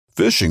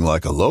Fishing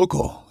like a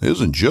local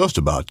isn't just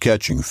about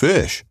catching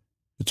fish.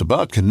 It's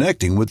about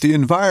connecting with the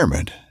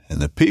environment and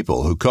the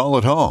people who call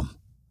it home.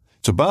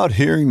 It's about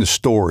hearing the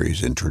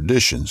stories and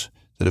traditions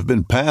that have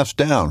been passed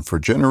down for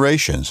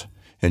generations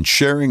and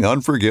sharing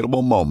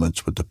unforgettable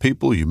moments with the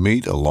people you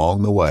meet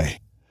along the way.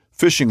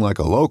 Fishing like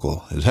a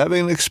local is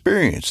having an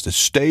experience that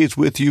stays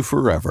with you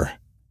forever.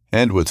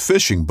 And with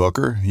Fishing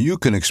Booker, you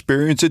can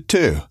experience it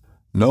too,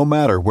 no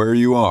matter where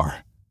you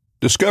are.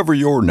 Discover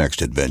your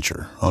next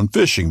adventure on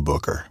Fishing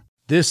Booker.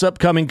 This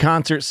upcoming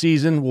concert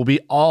season will be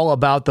all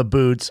about the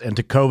boots, and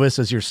Tecovas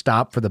is your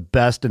stop for the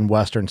best in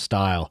Western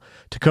style.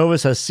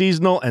 Tecovas has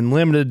seasonal and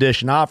limited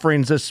edition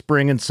offerings this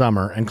spring and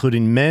summer,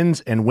 including men's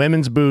and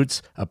women's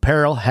boots,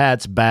 apparel,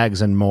 hats,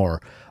 bags, and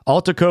more.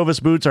 All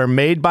Tecovas boots are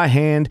made by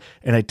hand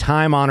in a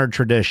time-honored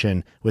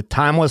tradition with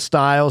timeless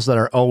styles that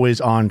are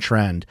always on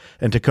trend.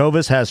 And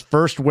Tecovas has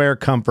first wear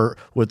comfort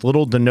with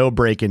little to no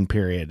break-in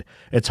period.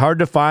 It's hard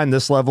to find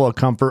this level of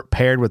comfort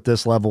paired with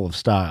this level of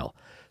style.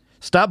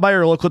 Stop by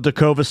your local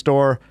Tecovas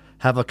store,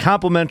 have a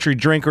complimentary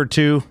drink or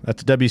two,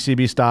 that's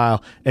WCB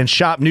style, and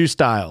shop new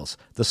styles.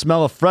 The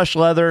smell of fresh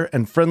leather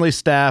and friendly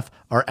staff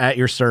are at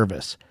your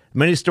service.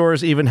 Many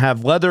stores even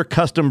have leather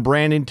custom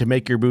branding to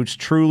make your boots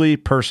truly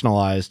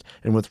personalized.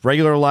 And with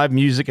regular live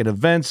music and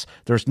events,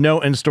 there's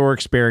no in-store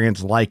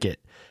experience like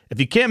it.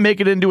 If you can't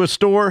make it into a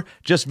store,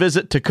 just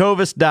visit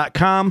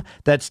tecovas.com.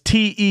 That's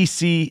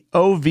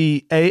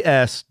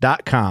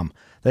TECOVAS.com.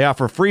 They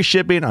offer free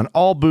shipping on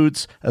all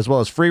boots, as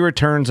well as free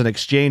returns and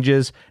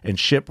exchanges, and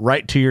ship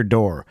right to your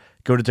door.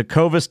 Go to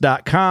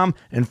tecovas.com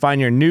and find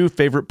your new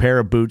favorite pair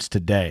of boots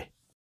today.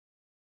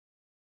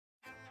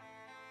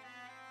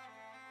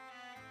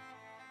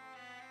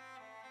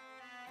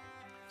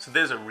 So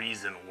there's a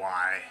reason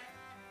why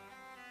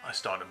I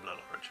started Blood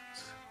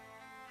Origins.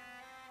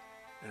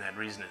 And that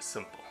reason is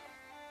simple.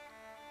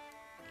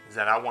 Is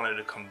that I wanted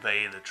to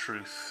convey the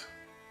truth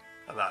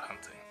about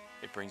hunting.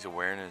 It brings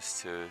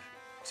awareness to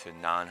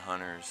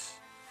non-hunters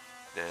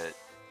that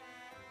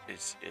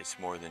it's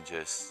more than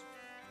just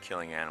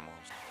killing animals.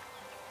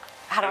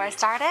 How do I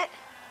start it?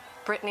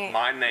 Brittany.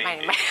 My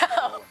name is...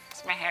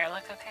 Does my hair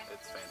look okay?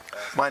 It's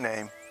fantastic. My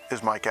name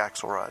is Mike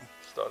Axelrod.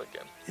 Start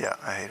again. Yeah,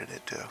 I hated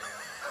it too.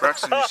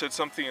 Braxton, you said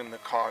something in the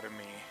car to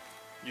me.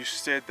 You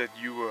said that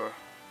you were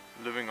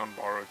living on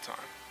borrowed time.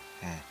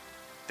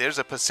 There's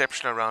a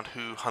perception around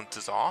who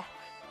hunters are,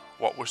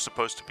 what we're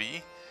supposed to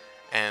be,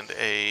 and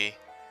a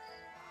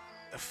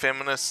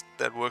feminist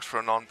that works for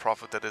a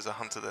non-profit that is a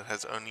hunter that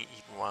has only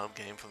eaten wild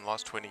game for the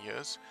last 20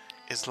 years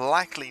is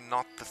likely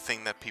not the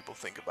thing that people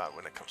think about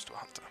when it comes to a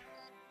hunter.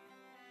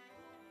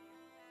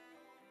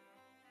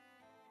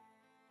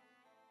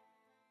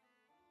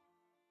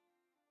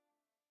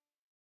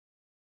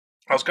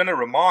 I was going to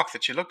remark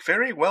that you look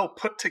very well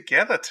put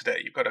together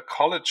today. You've got a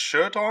collared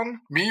shirt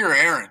on. Me or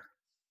Erin?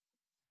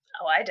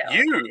 Oh, I don't.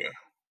 You.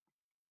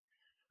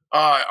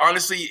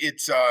 Honestly,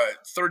 it's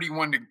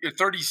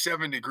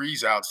 37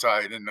 degrees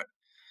outside, and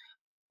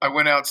I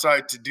went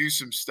outside to do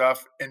some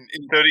stuff. And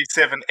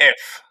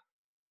 37F.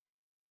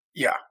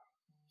 Yeah.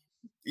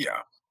 You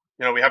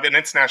know, we have an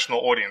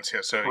international audience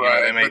here, so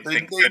right. They may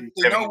think they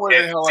know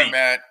where the hell I'm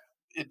at.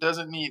 It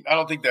doesn't need. I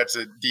don't think that's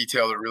a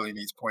detail that really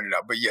needs pointed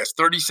out. But yes,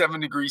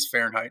 37 degrees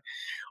Fahrenheit.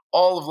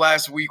 All of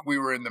last week we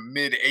were in the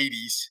mid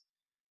 80s,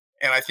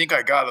 and I think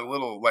I got a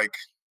little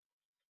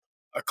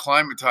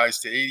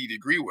acclimatized to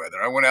 80-degree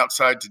weather. I went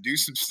outside to do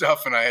some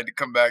stuff, and I had to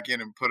come back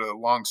in and put a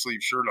long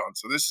sleeve shirt on.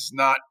 So this is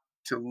not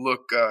to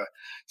look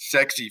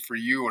sexy for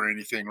you or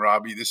anything,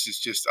 Robbie. This is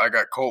just I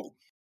got cold.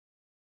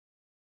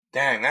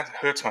 Dang, that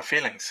hurts my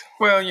feelings.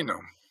 Well, you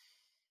know.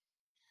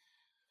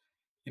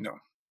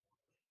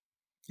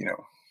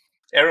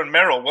 Erin,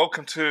 Merrill,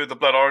 welcome to the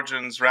Blood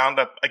Origins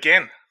Roundup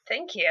again.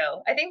 Thank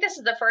you. I think this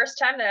is the first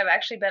time that I've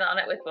actually been on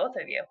it with both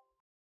of you.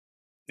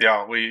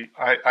 Yeah,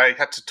 I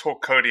had to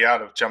talk Cody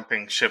out of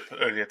jumping ship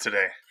earlier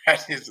today.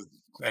 That is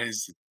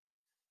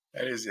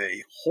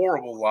a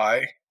horrible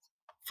lie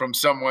from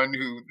someone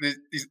who this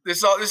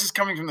is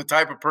coming from the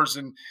type of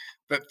person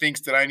that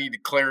thinks that I need to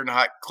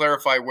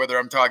clarify whether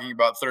I'm talking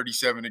about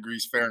 37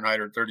 degrees Fahrenheit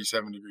or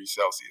 37 degrees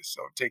Celsius.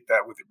 So take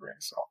that with a grain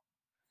of salt.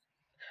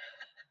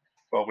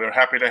 Well, we're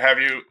happy to have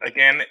you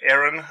again,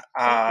 Erin.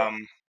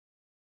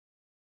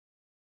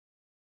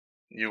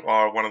 You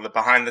are one of the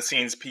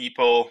behind-the-scenes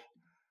people.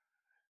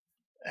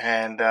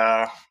 And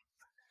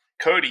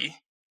Cody,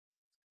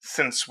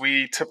 since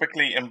we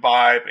typically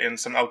imbibe in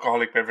some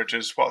alcoholic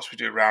beverages whilst we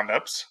do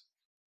roundups,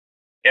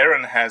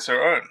 Erin has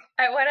her own.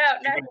 I went out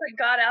and actually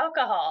got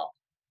alcohol.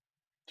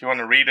 Do you want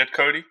to read it,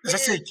 Cody? Does that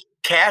say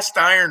cast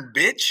iron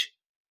bitch?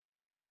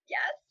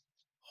 Yes.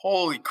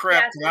 Holy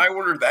crap, Yes, can I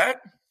order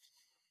that?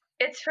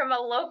 It's from a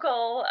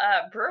local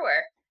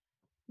brewer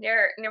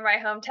near my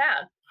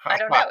hometown. I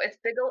don't know.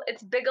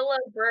 It's Bigelow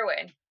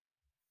Brewing.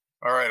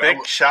 All right.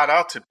 Big shout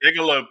out to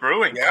Bigelow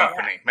Brewing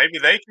Company. Maybe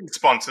they can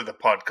sponsor the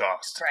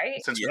podcast,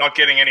 right? Since we're not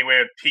getting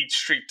anywhere at Peach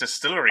Street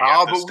Distillery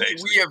at this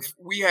stage.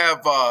 We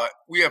have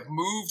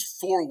moved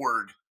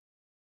forward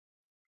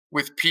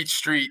with Peach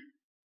Street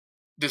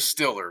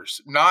Distillers.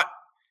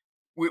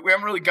 we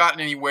haven't really gotten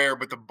anywhere,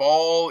 but the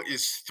ball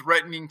is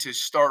threatening to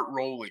start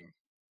rolling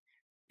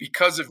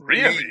because of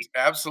Really? James.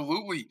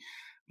 Absolutely.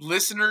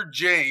 Listener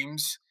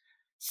James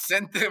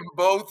sent them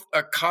both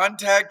a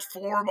contact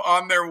form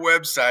on their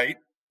website,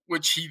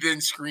 which he then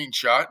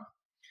screenshot,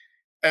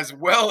 as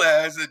well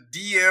as a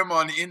DM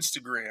on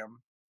Instagram.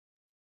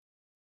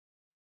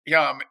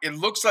 Yeah, it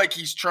looks like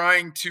he's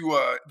trying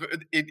to.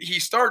 He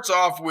starts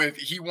off with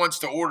he wants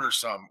to order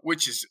some,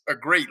 which is a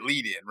great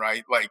lead-in,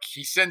 right? Like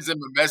he sends them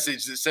a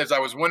message that says, "I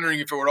was wondering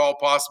if it were at all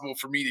possible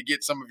for me to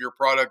get some of your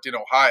product in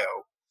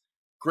Ohio."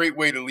 Great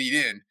way to lead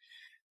in.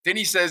 Then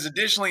he says,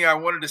 "Additionally, I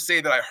wanted to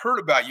say that I heard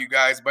about you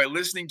guys by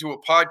listening to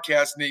a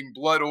podcast named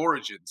Blood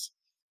Origins.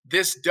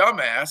 This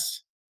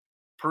dumbass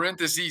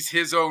 (parentheses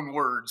his own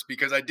words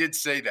because I did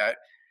say that)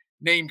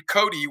 named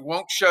Cody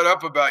won't shut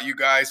up about you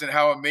guys and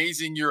how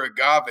amazing your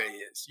agave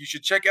is. You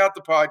should check out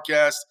the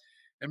podcast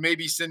and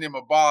maybe send him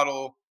a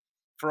bottle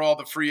for all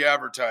the free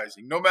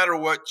advertising. No matter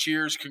what,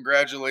 cheers,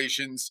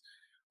 congratulations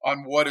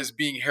on what is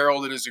being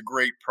heralded as a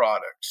great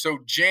product." So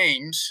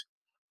James,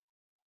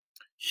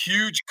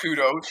 huge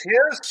kudos.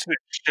 Here's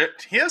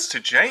to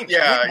James.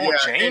 Yeah, I need more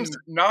yeah, James.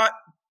 and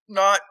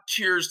not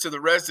cheers to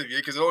the rest of you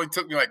because it only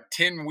took me like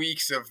 10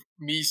 weeks of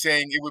me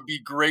saying it would be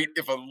great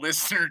if a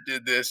listener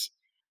did this.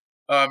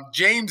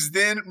 James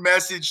then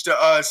messaged to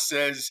us,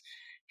 says,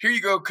 "Here you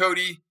go,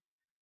 Cody.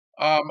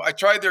 I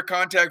tried their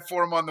contact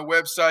form on the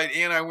website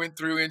and I went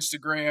through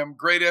Instagram.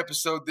 Great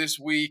episode this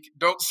week.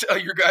 Don't sell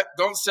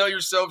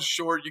yourselves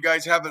short. You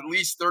guys have at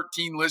least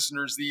 13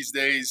 listeners these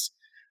days.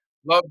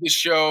 Love the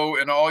show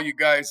and all you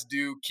guys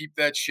do. Keep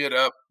that shit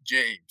up,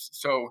 James."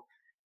 So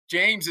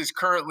James is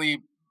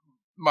currently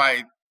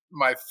my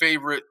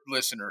favorite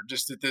listener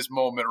just at this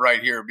moment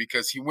right here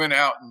because he went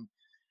out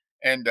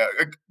and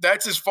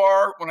that's as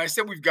far. When I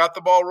said we've got the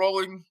ball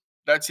rolling,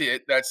 that's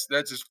it. That's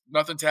just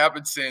nothing's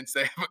happened since.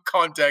 They haven't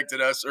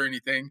contacted us or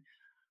anything.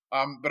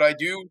 But I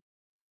do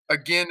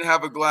again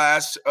have a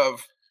glass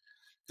of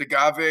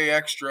Agave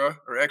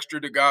Extra or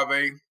Extra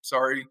Agave,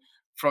 sorry,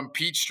 from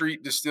Peach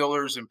Street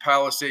Distillers in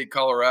Palisade,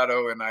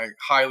 Colorado, and I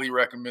highly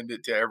recommend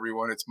it to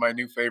everyone. It's my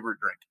new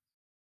favorite drink.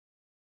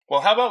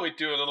 Well, how about we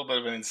do a little bit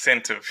of an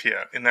incentive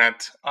here in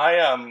that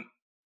I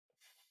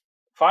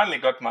finally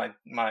got my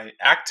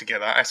act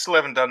together. I still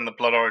haven't done the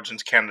Blood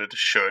Origins Canada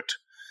shirt.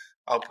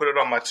 I'll put it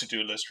on my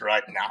to-do list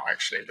right now,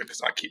 actually, because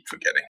I keep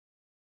forgetting.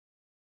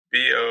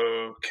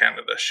 BO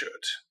Canada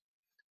shirt.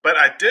 But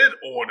I did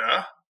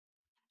order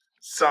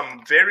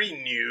some very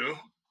new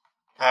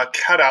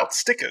cutout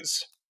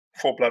stickers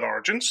for Blood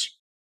Origins.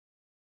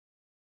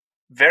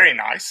 Very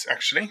nice,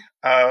 actually.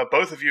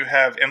 Both of you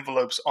have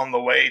envelopes on the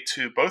way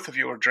to both of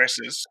your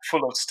addresses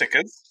full of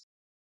stickers.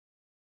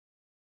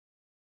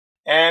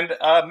 And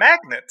a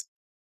magnet.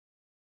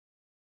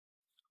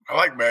 I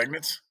like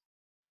magnets.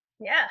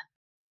 Yeah.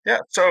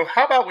 Yeah, so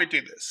how about we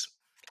do this?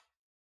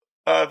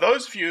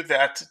 Those of you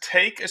that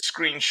take a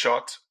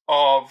screenshot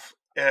of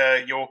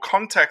your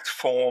contact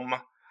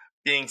form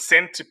being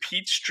sent to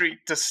Peach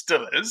Street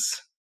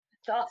Distillers,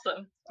 It's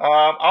awesome.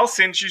 I'll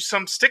send you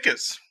some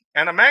stickers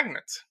and a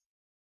magnet.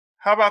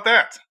 How about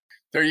that?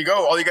 There you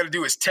go. All you got to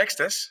do is text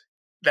us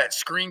that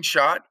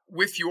screenshot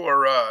with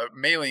your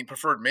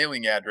preferred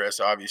mailing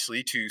address,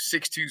 obviously, to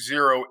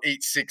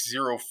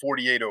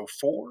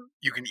 620-860-4804.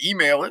 You can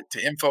email it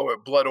to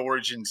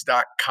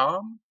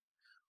info@bloodorigins.com.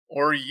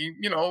 Or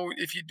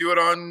if you do it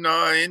on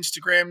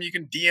Instagram, you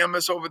can DM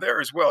us over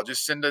there as well.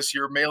 Just send us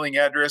your mailing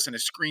address and a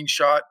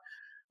screenshot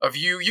of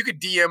you. You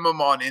could DM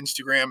them on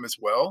Instagram as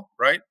well,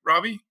 right,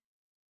 Robbie?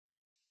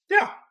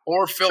 Yeah.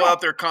 Or fill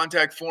out their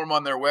contact form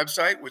on their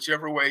website,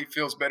 whichever way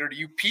feels better to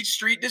you. Peach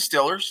Street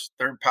Distillers,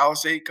 they're in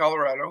Palisade,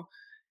 Colorado.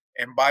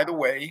 And by the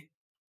way,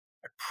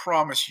 I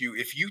promise you,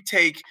 if you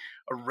take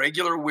a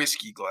regular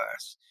whiskey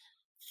glass,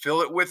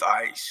 fill it with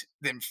ice,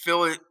 then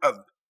fill it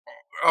up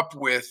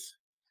with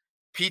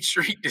Peach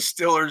Street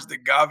Distillers, the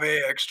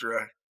Agave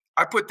Extra.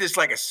 I put this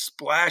like a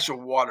splash of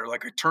water,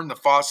 like I turn the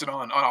faucet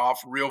on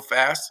off real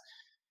fast,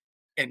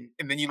 and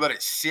then you let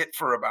it sit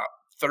for about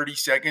 30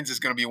 seconds. It's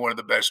going to be one of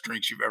the best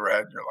drinks you've ever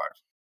had in your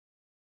life.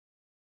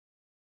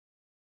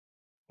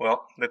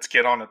 Well, let's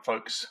get on it,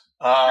 folks.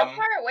 How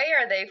far away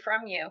are they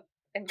from you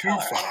in Too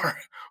Colorado?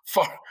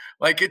 far.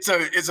 Like it's a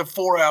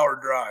 4-hour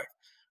drive.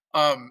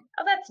 Oh,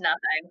 that's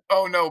nothing.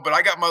 Oh no, but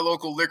I got my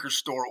local liquor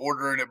store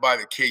ordering it by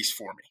the case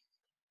for me.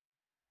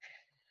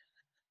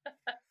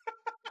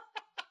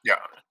 Yeah.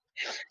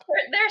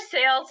 Their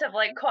sales have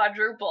like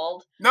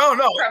quadrupled. No,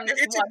 from this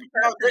one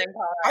person in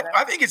Colorado.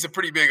 I think it's a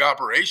pretty big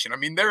operation. I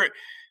mean,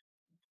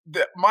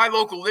 my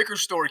local liquor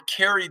store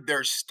carried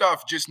their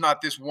stuff, just not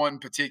this one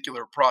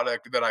particular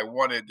product that I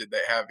wanted that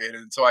they have in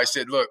it. And so I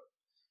said, "Look,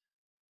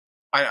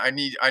 I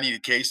need a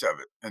case of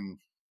it."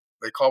 And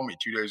they called me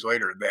 2 days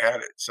later and they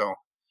had it. So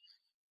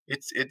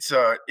it's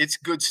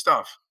good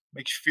stuff.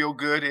 Makes you feel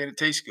good and it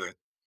tastes good.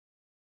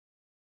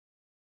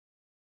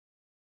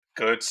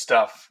 Good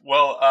stuff.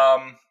 Well,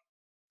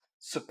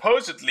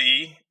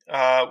 supposedly,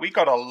 we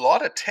got a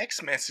lot of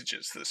text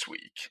messages this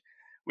week.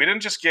 We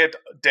didn't just get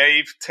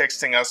Dave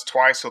texting us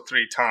twice or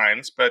 3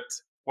 times, but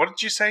what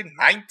did you say?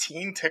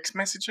 19 text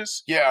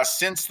messages? Yeah,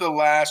 since the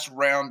last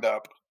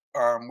roundup,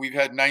 we've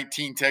had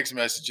 19 text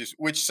messages,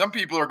 which some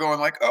people are going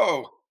like,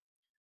 "Oh,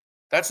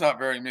 that's not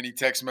very many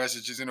text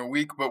messages in a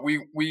week." But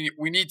we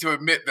need to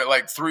admit that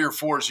like 3 or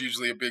 4 is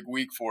usually a big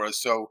week for us.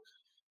 So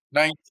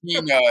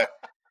 19,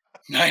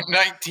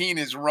 19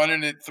 is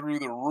running it through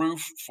the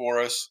roof for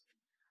us.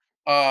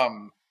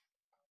 Um,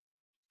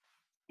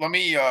 let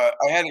me. I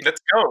had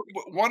Let's go.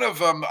 one of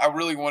them I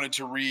really wanted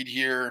to read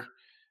here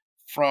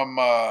from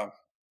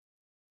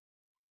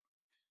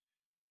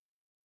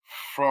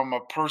from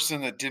a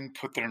person that didn't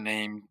put their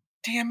name.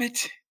 Damn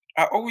it.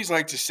 I always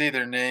like to say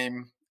their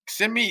name.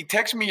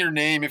 Text me your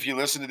name if you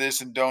listen to this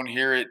and don't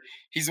hear it.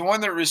 He's the one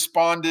that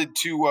responded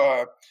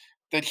to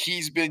that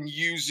he's been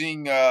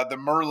using the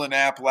Merlin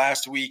app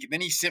last week. And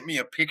then he sent me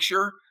a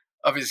picture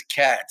of his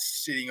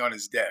cats sitting on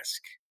his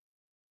desk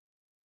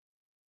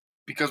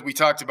because we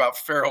talked about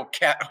feral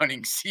cat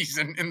hunting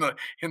season in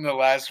the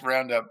last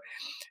roundup.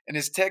 And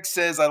his text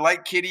says, "I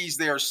like kitties.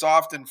 They are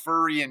soft and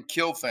furry and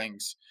kill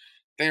things.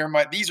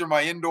 These are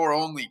my indoor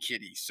only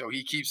kitties." So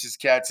he keeps his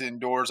cats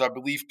indoors. "I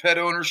believe pet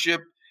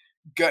ownership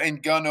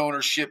and gun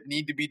ownership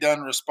need to be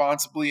done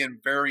responsibly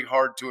and very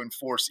hard to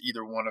enforce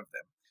either one of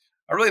them."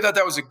 I really thought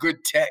that was a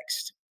good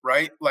text,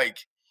 right?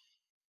 Like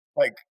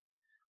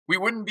we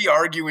wouldn't be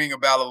arguing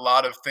about a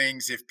lot of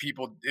things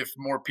if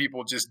more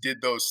people just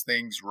did those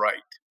things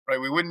right. Right?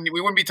 We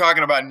wouldn't be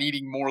talking about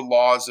needing more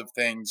laws of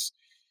things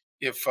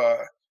if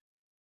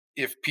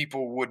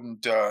people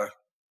wouldn't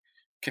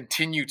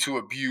continue to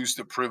abuse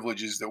the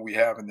privileges that we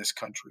have in this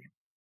country.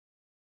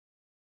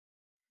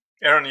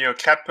 Erin, you're a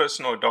cat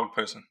person or a dog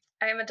person?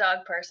 I am a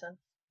dog person.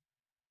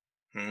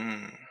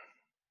 Hmm.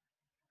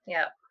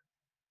 Yeah.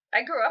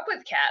 I grew up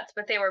with cats,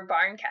 but they were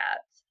barn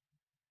cats.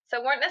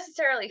 So weren't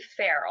necessarily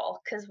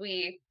feral because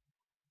they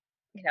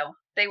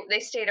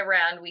stayed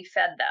around, we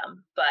fed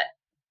them, but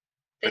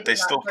They did not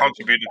still hurt us.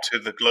 contributed to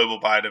the global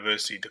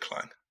biodiversity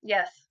decline.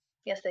 Yes.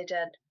 Yes, they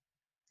did.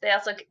 They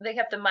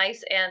kept the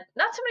mice and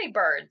not so many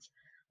birds.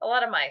 A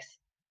lot of mice.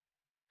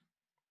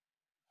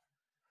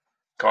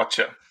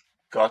 Gotcha.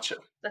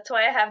 That's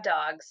why I have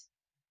dogs.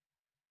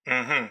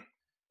 Mm-hmm.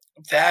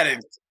 That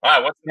is,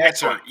 Wow, what's the next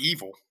cats one? are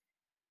evil.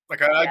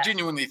 Like I Yeah.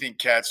 genuinely think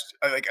cats.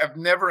 I've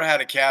never had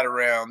a cat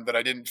around that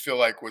I didn't feel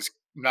like was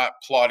not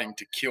plotting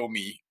to kill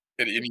me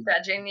at any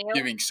Judging you.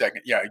 giving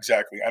second. Yeah,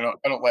 exactly. I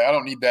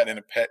don't need that in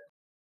a pet.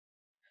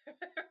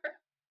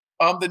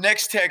 The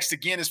next text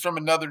again is from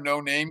another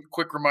no name.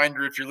 Quick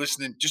reminder: if you're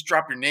listening, just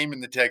drop your name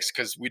in the text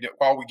because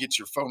while we get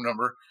your phone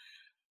number.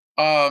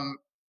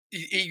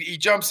 He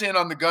jumps in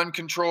on the gun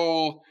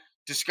control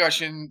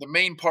discussion. The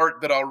main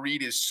part that I'll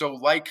read is, "So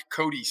like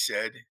Cody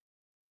said."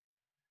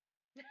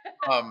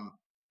 Um,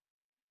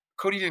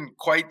 Cody didn't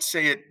quite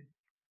say it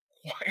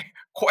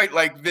quite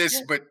like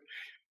this, but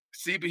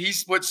see, but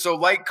he's what so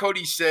like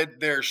Cody said,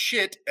 "They're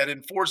shit at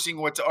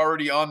enforcing what's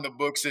already on the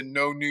books, and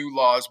no new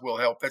laws will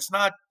help." That's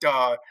not.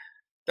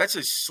 That's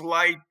a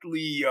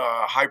slightly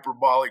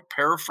hyperbolic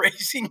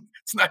paraphrasing.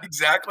 It's not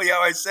exactly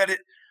how I said it,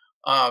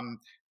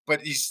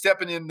 but he's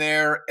stepping in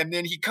there, and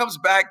then he comes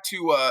back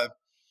to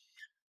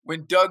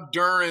when Doug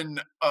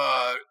Duran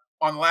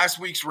on last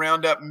week's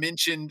roundup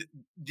mentioned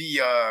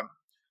the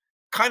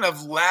kind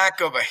of lack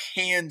of a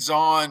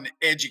hands-on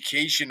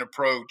education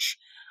approach.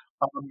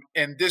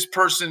 And this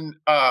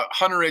person,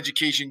 hunter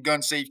education,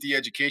 gun safety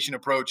education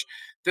approach.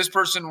 This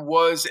person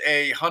was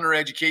a hunter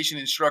education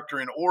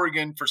instructor in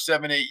Oregon for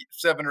 7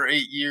 or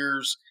 8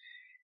 years,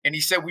 and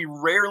he said we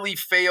rarely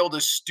failed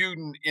a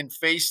student in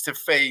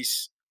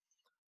face-to-face,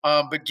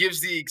 but gives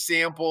the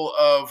example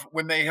of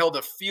when they held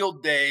a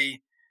field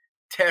day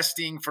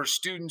testing for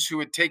students who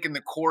had taken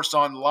the course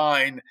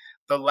online.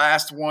 The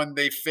last one,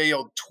 they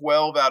failed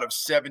 12 out of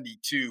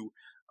 72.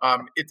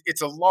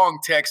 It's a long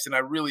text, and I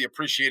really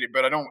appreciate it,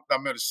 but I'm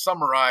going to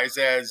summarize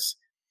as,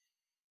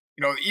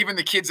 even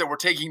the kids that were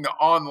taking the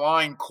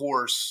online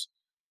course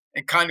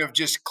and kind of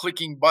just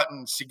clicking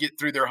buttons to get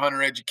through their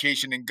hunter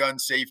education and gun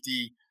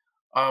safety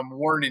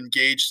weren't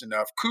engaged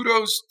enough.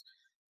 Kudos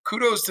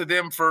to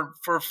them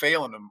for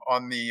failing them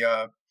on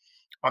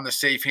the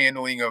safe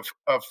handling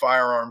of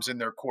firearms in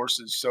their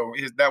courses. So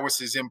that was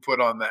his input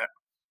on that.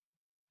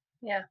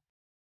 Yeah.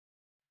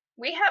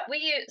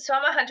 So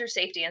I'm a hunter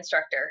safety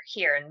instructor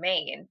here in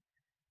Maine,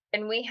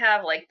 and we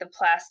have like the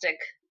plastic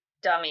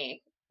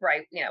dummy,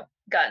 right,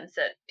 guns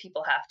that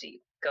people have to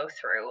go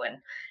through, and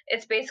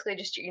it's basically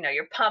just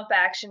your pump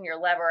action, your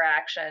lever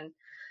action,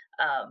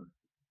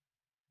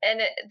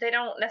 and they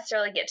don't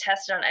necessarily get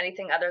tested on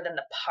anything other than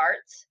the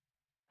parts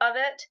of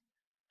it,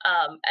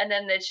 and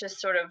then it's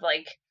just sort of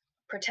like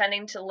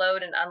pretending to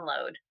load and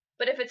unload.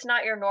 But if it's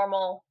not your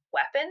normal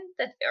weapon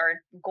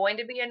or going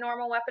to be a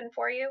normal weapon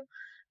for you,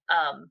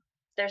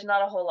 there's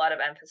not a whole lot of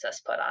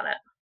emphasis put on it.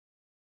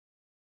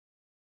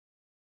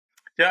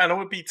 Yeah, and it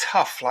would be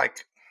tough.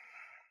 Like,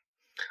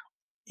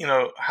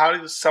 how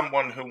does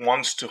someone who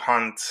wants to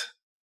hunt,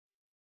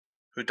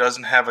 who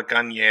doesn't have a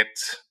gun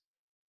yet,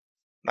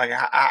 Like,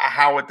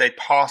 how would they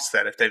pass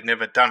that if they've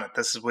never done it?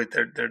 This is where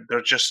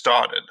they're just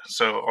started.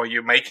 So, are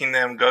you making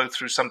them go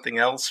through something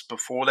else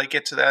before they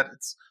get to that?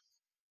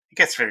 It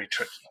gets very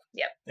tricky.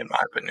 Yep. In my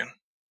opinion.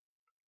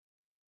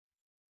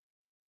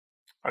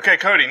 Okay,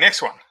 Cody,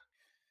 next one.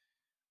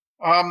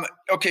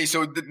 Okay,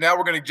 so now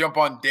we're going to jump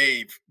on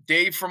Dave.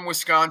 Dave from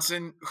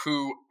Wisconsin,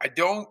 who I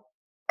don't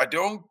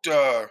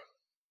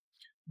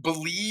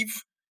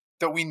believe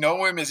that we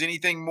know him as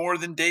anything more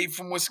than Dave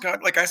from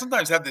Wisconsin. Like, I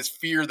sometimes have this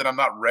fear that I'm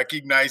not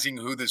recognizing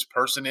who this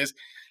person is.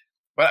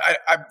 But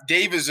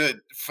Dave is a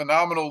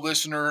phenomenal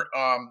listener,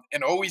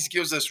 and always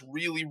gives us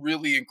really,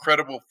 really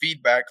incredible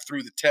feedback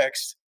through the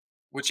text,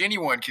 which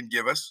anyone can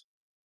give us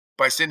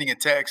by sending a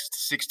text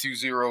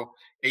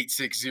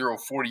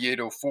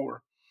 620-860-4804.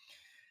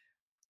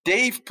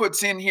 Dave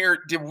puts in here,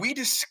 did we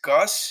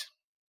discuss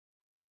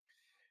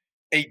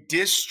a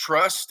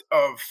distrust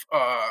of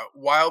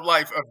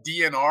wildlife, of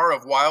DNR,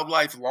 of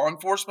wildlife law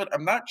enforcement?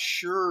 I'm not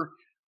sure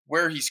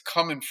where he's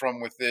coming from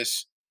with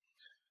this,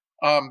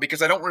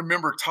 because I don't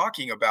remember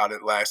talking about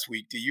it last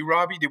week. Do you,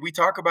 Robbie? Did we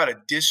talk about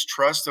a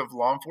distrust of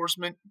law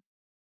enforcement?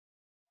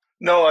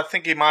 No, I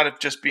think he might have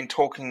just been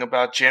talking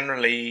about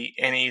generally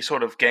any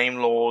sort of game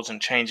laws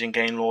and changing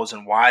game laws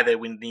and why they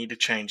would need to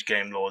change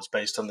game laws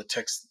based on the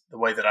text, the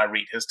way that I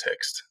read his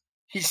text.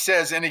 He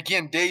says, and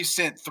again, Dave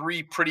sent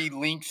 3 pretty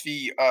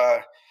lengthy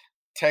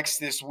texts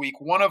this week.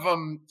 One of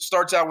them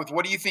starts out with,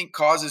 what do you think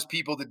causes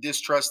people to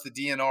distrust the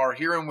DNR?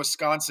 Here in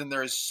Wisconsin,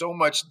 there is so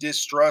much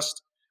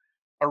distrust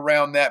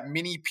around that.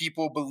 Many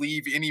people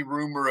believe any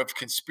rumor of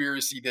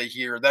conspiracy they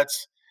hear.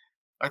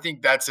 I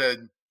think that's a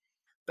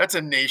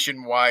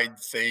nationwide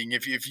thing.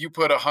 If you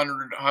put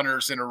 100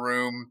 hunters in a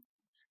room,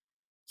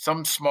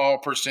 some small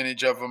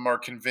percentage of them are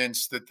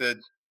convinced that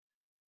the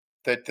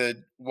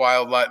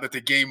wildlife, that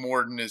the game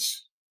warden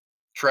is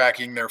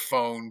tracking their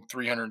phone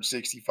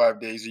 365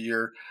 days a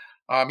year.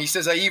 He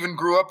says, I even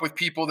grew up with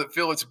people that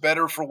feel it's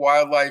better for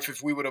wildlife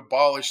if we would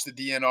abolish the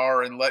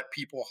DNR and let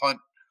people hunt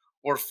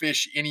or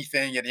fish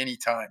anything at any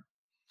time.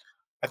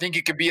 I think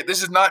it could be,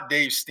 this is not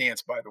Dave's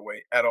stance, by the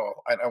way, at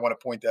all. I want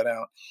to point that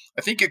out.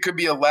 I think it could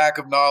be a lack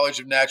of knowledge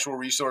of natural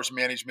resource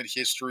management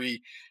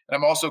history. And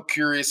I'm also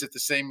curious if the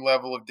same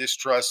level of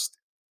distrust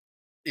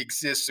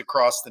exists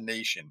across the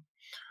nation.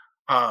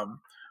 I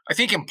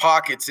think in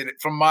pockets,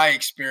 from my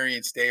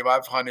experience, Dave,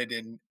 I've hunted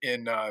in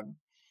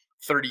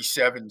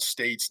 37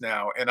 states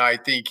now, and I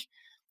think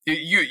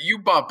you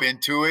bump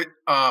into it.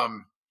 I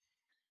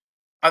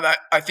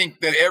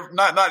think that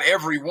not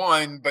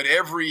everyone, but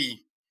every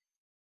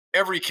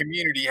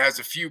community has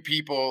a few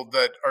people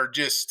that are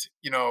just,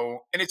 and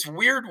it's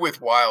weird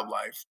with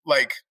wildlife.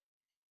 Like,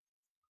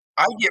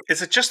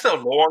 Is it just the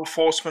law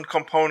enforcement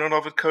component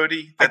of it,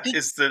 Cody? That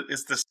is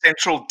the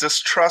central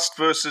distrust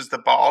versus the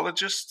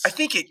biologists? I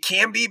think it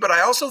can be, but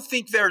I also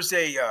think there's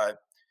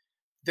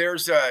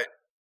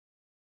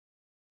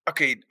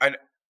okay,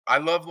 I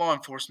love law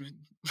enforcement,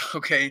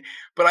 okay,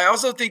 but I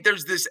also think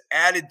there's this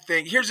added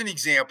thing. Here's an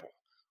example.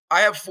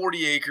 I have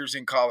 40 acres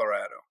in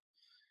Colorado,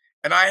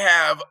 and I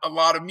have a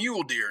lot of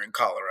mule deer in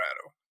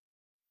Colorado.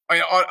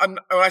 When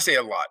I say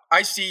a lot,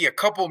 I see a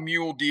couple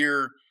mule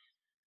deer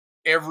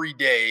every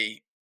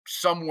day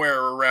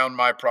somewhere around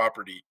my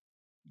property.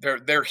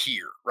 They're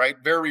here, right?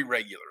 Very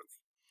regularly.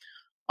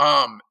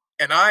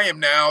 And I am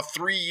now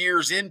 3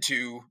 years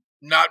into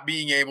not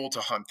being able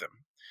to hunt them.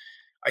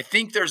 I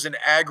think there's an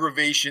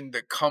aggravation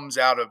that comes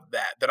out of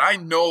that I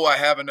know I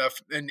have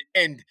enough, and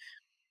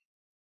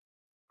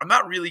I'm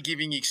not really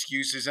giving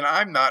excuses, and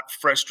I'm not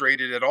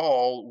frustrated at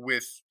all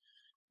with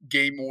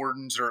game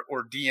wardens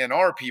or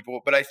DNR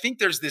people, but I think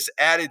there's this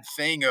added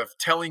thing of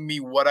telling me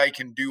what I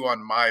can do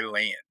on my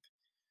land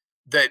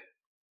that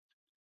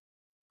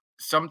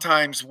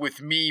sometimes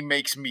with me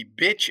makes me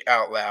bitch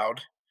out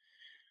loud.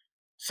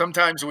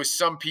 Sometimes with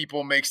some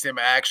people makes them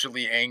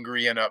actually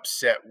angry and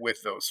upset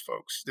with those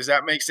folks. Does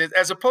that make sense?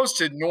 As opposed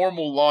to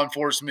normal law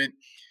enforcement,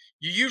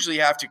 you usually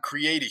have to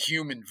create a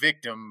human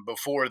victim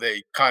before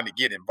they kind of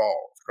get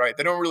involved, right?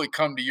 They don't really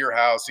come to your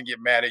house and get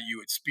mad at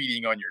you at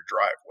speeding on your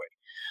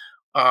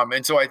driveway.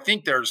 And so I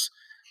think there's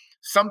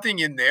something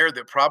in there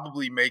that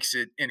probably makes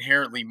it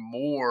inherently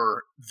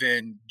more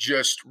than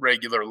just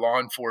regular law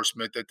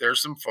enforcement, that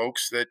there's some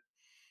folks that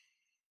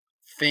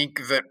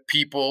think that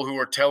people who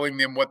are telling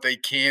them what they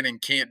can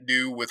and can't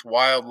do with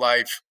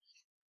wildlife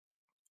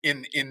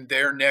in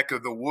their neck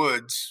of the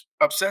woods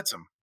upsets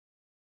them.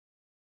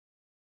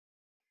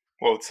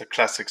 Well, it's a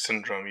classic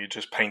syndrome. You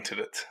just painted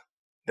it.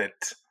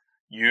 That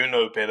you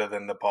know better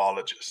than the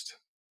biologist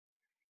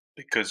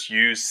because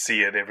you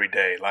see it every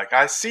day. Like,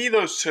 I see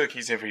those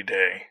turkeys every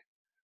day.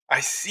 I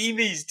see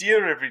these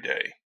deer every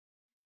day.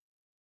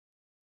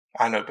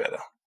 I know better.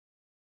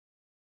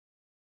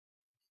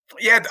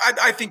 Yeah,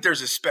 I think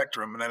there's a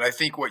spectrum, and I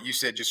think what you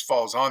said just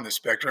falls on the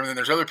spectrum. And then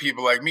there's other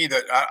people like me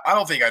that I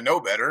don't think I know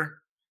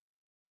better.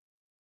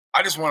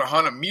 I just want to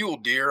hunt a mule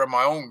deer on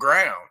my own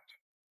ground,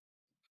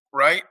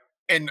 right?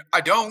 And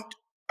I don't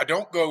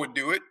go and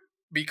do it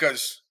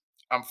because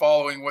I'm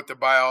following what the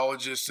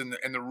biologists and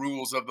the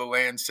rules of the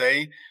land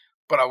say,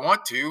 but I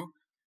want to.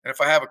 And if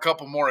I have a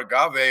couple more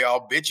agave,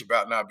 I'll bitch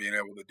about not being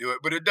able to do it.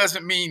 But it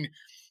doesn't mean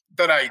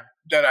that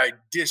I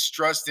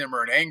distrust him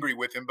or am angry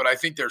with him. But I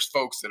think there's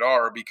folks that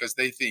are, because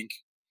they think,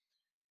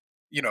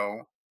 you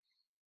know,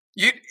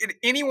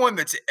 anyone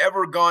that's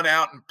ever gone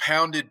out and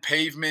pounded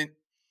pavement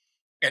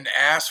and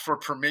asked for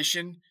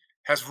permission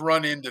has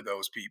run into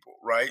those people,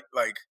 right?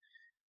 Like,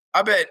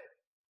 I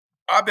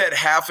bet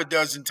half a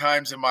dozen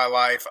times in my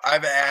life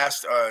I've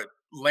asked a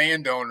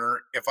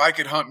landowner if I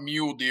could hunt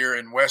mule deer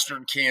in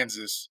western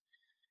Kansas,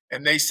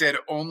 and they said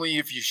only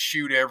if you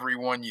shoot every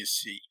one you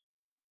see,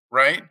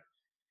 right?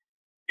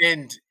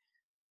 And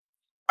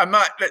I'm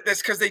not.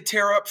 That's because they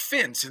tear up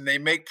fence and they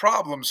make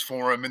problems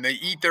for them and they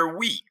eat their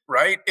wheat,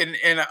 right? And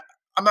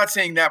I'm not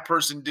saying that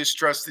person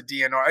distrusts the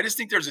DNR. I just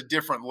think there's a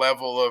different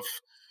level of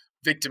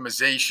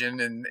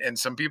victimization, and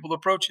some people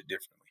approach it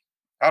differently.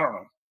 I don't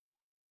know.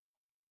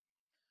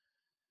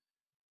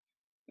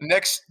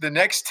 The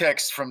next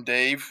text from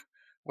Dave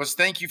was,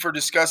 thank you for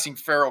discussing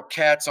feral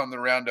cats on the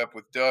Roundup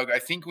with Doug. I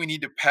think we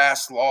need to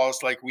pass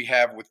laws like we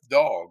have with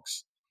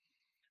dogs.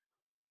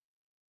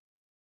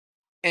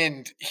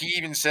 And he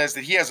even says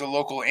that he has a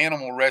local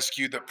animal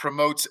rescue that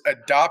promotes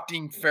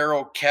adopting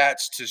feral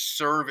cats to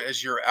serve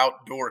as your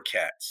outdoor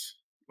cats,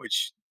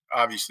 which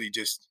obviously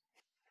just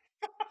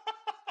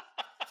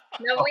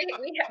No,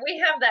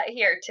 we have that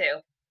here too.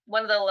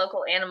 One of the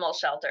local animal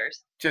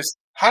shelters. just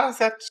How does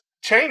that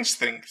change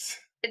things?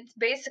 It's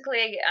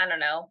basically, I don't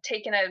know,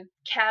 taking a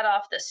cat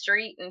off the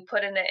street and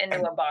putting it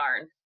into a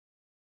barn.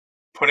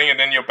 Putting it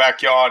in your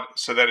backyard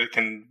so that it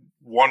can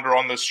wander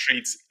on the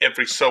streets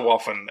every so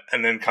often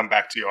and then come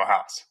back to your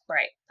house.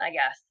 Right, I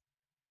guess.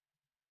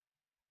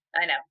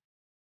 I know.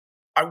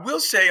 I will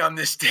say on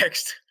this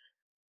text,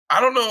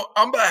 I don't know,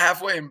 I'm about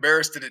halfway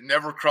embarrassed that it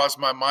never crossed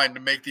my mind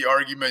to make the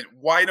argument,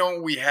 why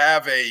don't we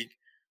have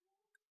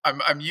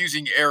I'm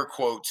using air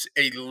quotes,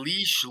 a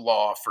leash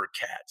law for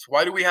cats?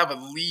 Why do we have a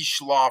leash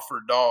law for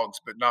dogs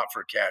but not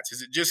for cats?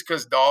 Is it just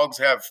because dogs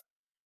have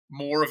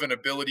more of an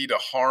ability to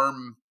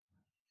harm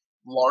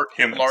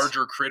Humans.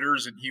 larger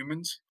critters than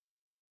humans?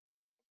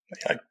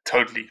 Yeah,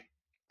 totally.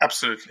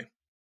 Absolutely.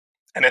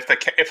 And if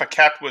a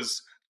cat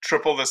was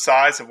triple the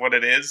size of what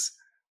it is,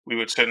 we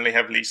would certainly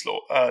have leash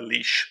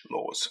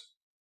laws.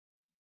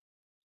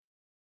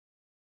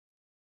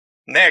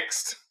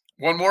 Next,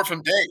 one more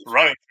from Dave.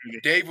 Running.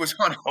 Dave was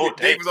on. Oh,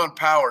 Dave was on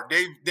power.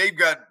 Dave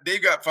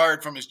got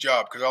fired from his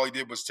job because all he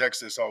did was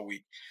text us all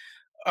week.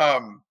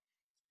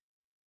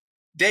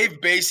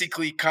 Dave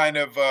basically kind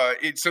of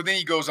so then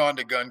he goes on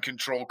to gun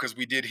control, because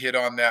we did hit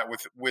on that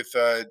with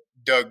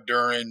Doug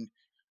Duran.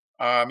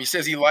 He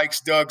says he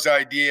likes Doug's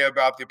idea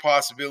about the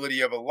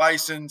possibility of a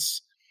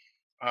license.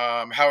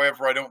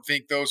 However, I don't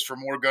think those for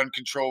more gun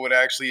control would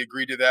actually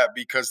agree to that,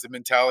 because the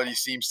mentality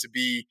seems to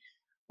be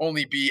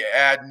only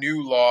add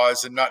new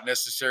laws and not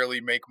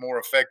necessarily make more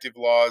effective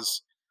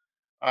laws.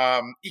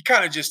 He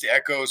kind of just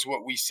echoes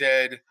what we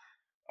said.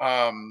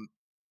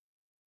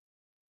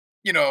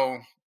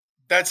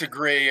 That's a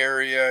gray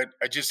area.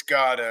 I just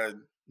got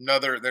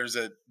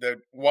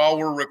while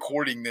we're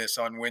recording this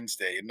on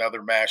Wednesday,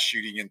 another mass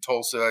shooting in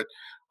Tulsa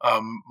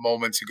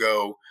moments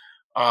ago,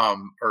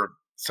 or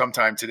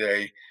sometime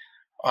today.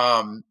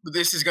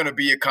 This is going to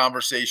be a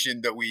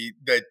conversation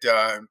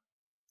that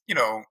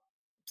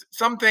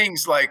some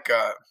things like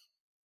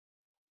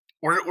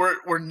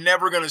we're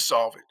never going to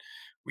solve it.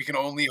 We can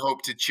only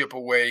hope to chip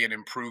away and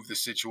improve the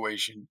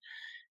situation.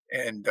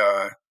 And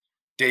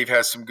Dave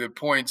has some good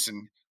points,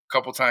 and a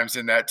couple times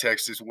in that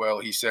text as well,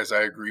 he says,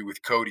 I agree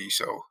with Cody.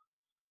 So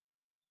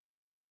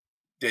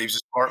Dave's a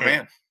smart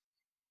man.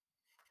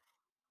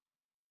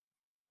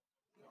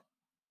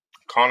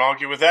 Can't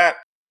argue with that.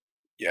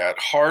 Yeah,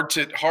 hard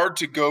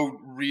to go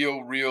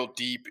real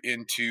deep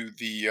into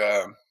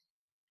the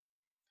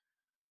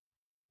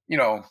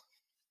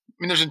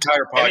there's an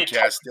entire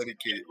podcast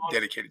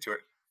dedicated to it.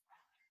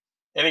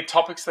 Any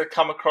topics that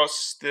come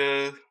across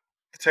the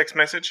text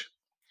message?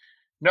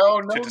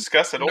 No, to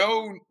discuss at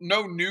all?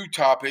 No new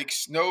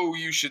topics. No,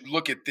 you should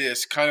look at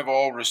this. Kind of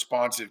all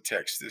responsive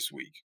text this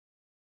week.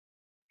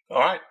 All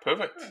right,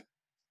 perfect.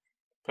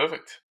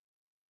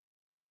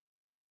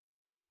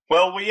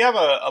 Well, we have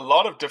a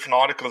lot of different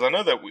articles. I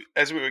know that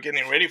as we were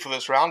getting ready for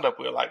this roundup,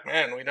 we were like,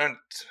 man, we don't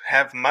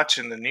have much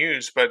in the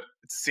news, but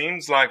it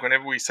seems like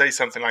whenever we say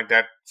something like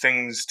that,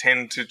 things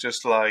tend to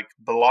just like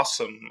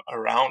blossom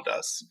around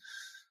us.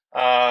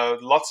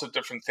 Lots of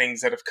different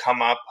things that have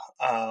come up.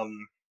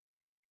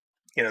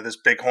 This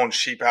bighorn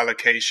sheep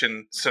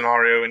allocation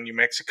scenario in New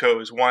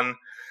Mexico is one.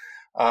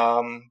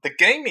 The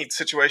game meat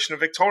situation in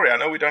Victoria. I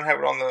know we don't have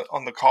it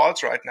on the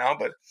cards right now,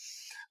 but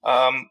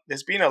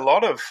there's been a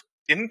lot of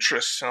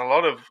interest and a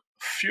lot of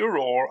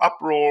furor,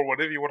 uproar,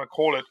 whatever you want to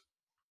call it,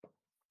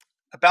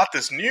 about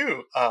this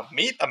new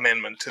meat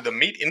amendment to the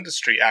Meat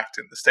Industry Act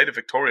in the state of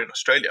Victoria in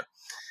Australia.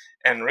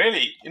 And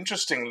really,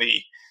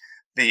 interestingly,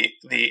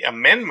 the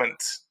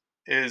amendment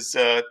is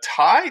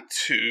tied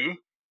to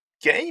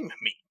game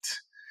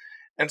meat.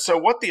 And so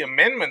what the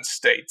amendment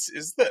states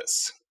is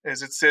this,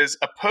 is it says,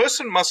 a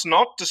person must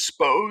not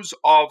dispose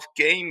of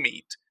game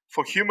meat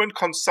for human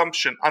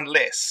consumption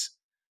unless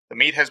the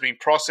meat has been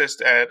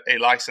processed at a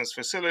licensed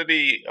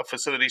facility, a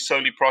facility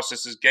solely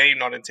processes game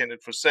not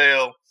intended for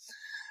sale,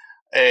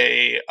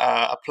 a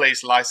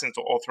place licensed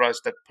or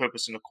authorized that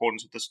purpose in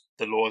accordance with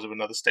the laws of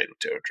another state or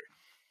territory.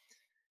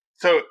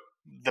 So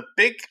the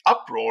big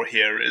uproar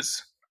here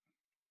is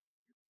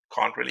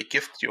can't really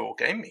gift your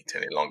game meat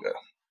any longer.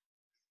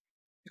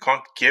 You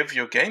can't give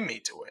your game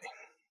meat away.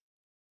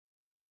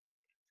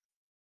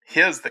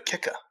 Here's the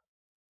kicker.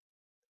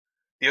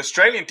 The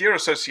Australian Deer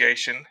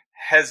Association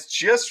has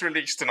just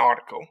released an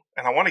article,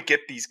 and I want to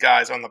get these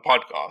guys on the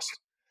podcast,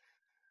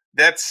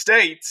 that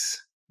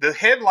states, the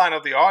headline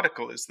of the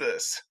article is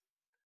this: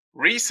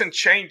 recent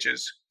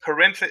changes,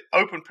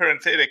 open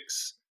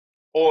parenthetics,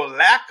 or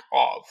lack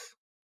of,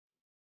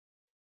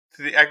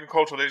 to the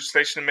Agricultural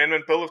Legislation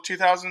Amendment Bill of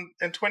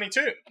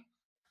 2022.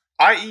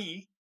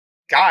 I.e.,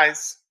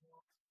 guys,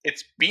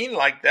 it's been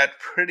like that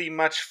pretty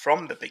much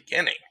from the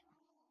beginning.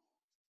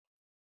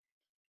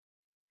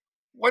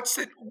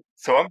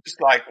 So I'm just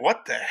like,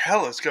 what the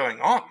hell is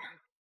going on?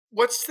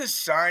 What's the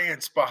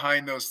science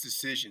behind those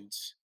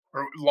decisions?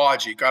 Or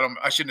logic?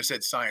 I shouldn't have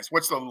said science.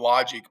 What's the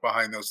logic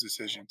behind those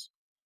decisions?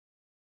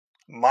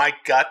 My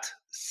gut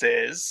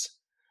says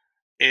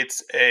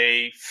it's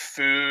a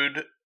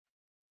food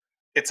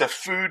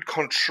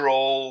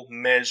control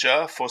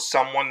measure for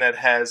someone that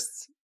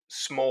has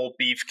small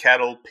beef,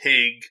 cattle,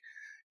 pig,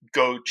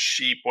 goat,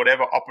 sheep,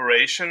 whatever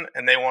operation,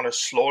 and they want to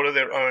slaughter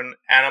their own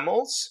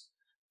animals,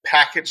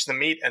 package the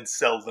meat, and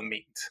sell the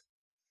meat,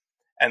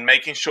 and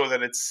making sure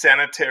that it's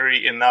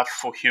sanitary enough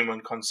for human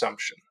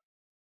consumption.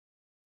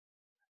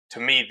 To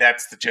me,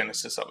 that's the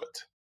genesis of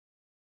it.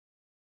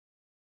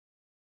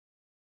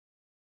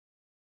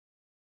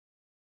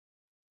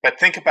 But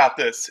think about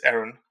this,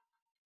 Erin.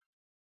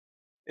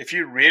 If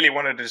you really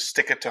wanted to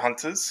stick it to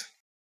hunters,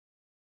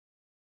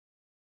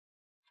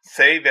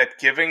 say that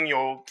giving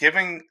your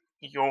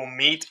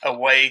meat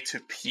away to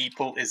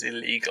people is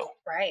illegal.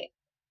 Right.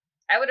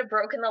 I would have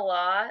broken the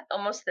law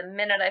almost the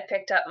minute I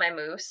picked up my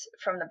moose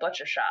from the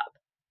butcher shop.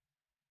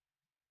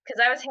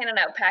 Because I was handing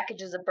out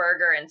packages of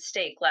burger and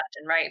steak left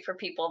and right for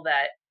people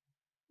that,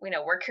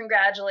 were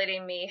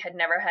congratulating me, had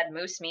never had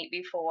moose meat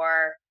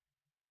before.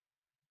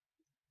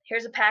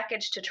 Here's a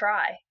package to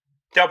try.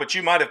 Yeah, but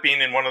you might have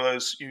been in one of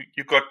those,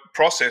 you got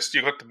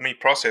the meat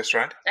processed,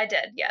 right? I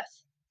did,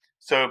 yes.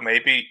 So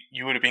maybe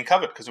you would have been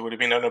covered because it would have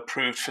been an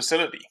approved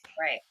facility.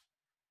 Right.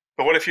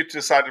 But what if you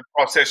decided to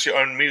process your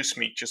own moose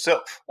meat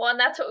yourself? Well, and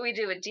that's what we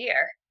do with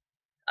deer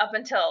up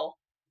until,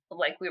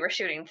 we were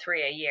shooting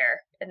 3 a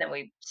year, and then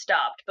we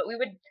stopped. But we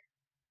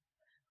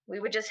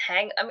would just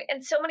hang,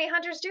 and so many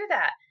hunters do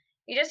that.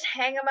 You just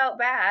hang them out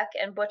back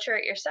and butcher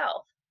it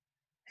yourself.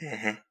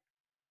 Mm-hmm.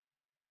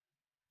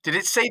 Did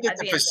it say that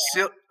the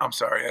facility? I'm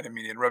sorry, I didn't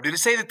mean to interrupt. Did it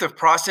say that the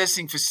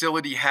processing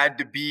facility had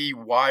to be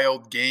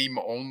wild game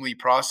only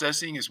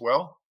processing as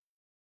well?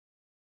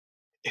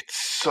 It's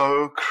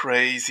so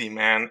crazy,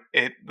 man.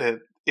 It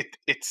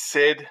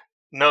said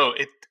no.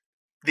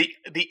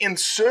 The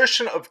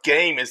insertion of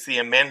game is the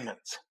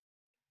amendment,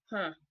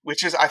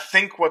 which is, I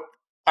think, what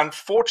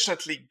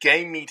unfortunately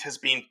game meat has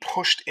been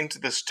pushed into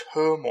this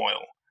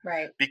turmoil,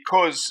 right?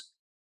 Because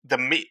the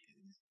meat.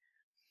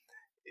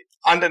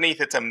 Underneath,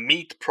 it's a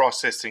meat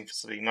processing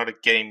facility, not a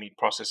game meat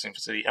processing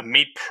facility. A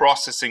meat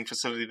processing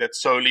facility that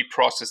solely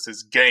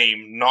processes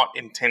game, not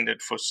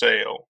intended for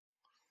sale.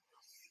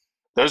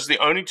 Those are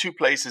the only two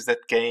places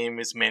that game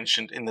is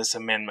mentioned in this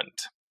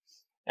amendment.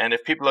 And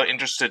if people are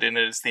interested in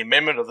it, it's the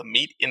amendment of the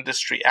Meat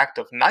Industry Act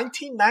of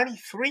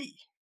 1993.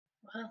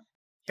 Wow.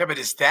 Yeah, but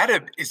is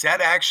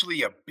that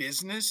actually a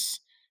business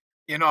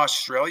in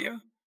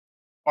Australia?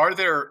 Are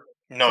there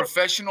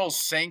professional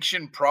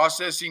sanctioned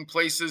processing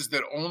places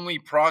that only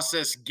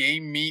process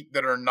game meat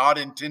that are not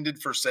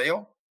intended for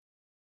sale?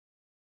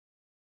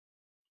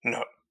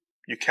 No,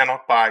 you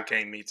cannot buy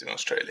game meat in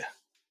Australia.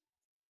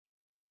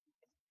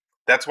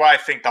 That's why I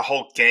think the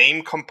whole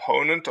game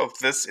component of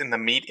this in the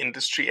Meat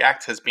Industry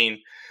Act has been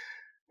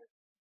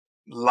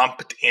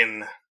lumped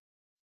in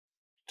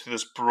to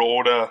this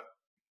broader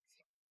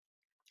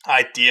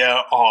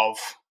idea of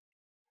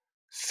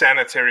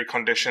sanitary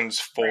conditions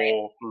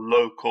for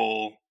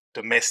local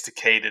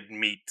domesticated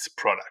meat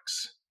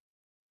products.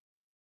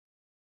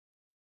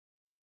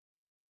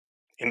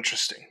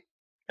 Interesting.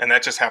 And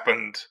that just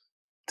happened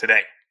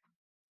today.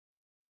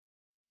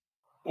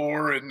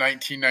 Or in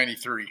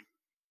 1993.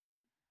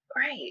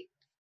 Right.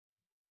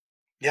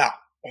 Yeah,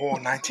 or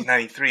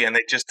 1993, and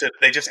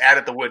they just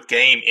added the word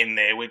game in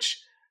there,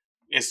 which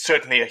is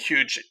certainly a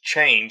huge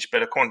change,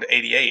 but according to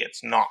ADA,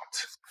 it's not.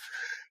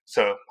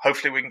 So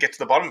hopefully we can get to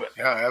the bottom of it.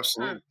 Yeah,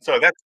 absolutely. So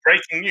that's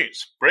breaking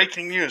news.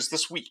 Breaking news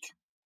this week,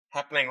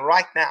 happening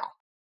right now.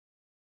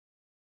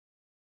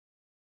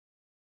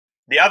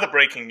 The other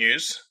breaking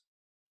news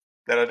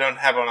that I don't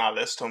have on our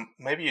list, or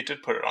maybe you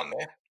did put it on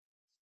there.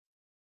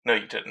 No,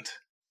 you didn't.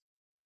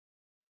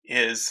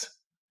 Is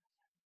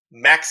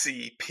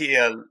Maxie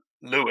Pierre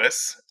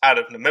Lewis out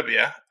of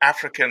Namibia,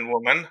 African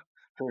woman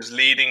who's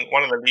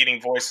one of the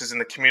leading voices in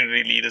the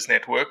Community Leaders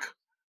Network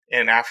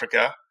in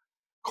Africa,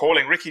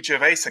 calling Ricky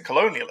Gervais a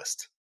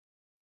colonialist.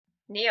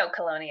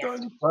 Neo-colonialist.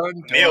 Dun,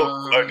 dun,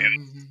 Neo-colonialist.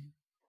 dun.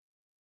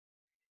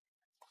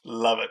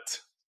 Love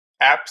it.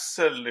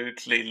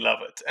 Absolutely love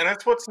it. And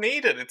it's what's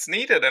needed. It's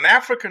needed. An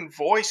African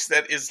voice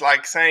that is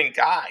like saying,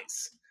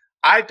 guys,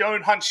 I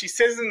don't hunt. She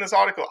says in this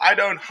article, I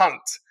don't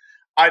hunt.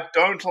 I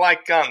don't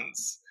like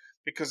guns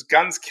because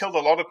guns killed a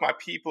lot of my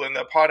people in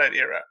the apartheid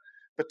era.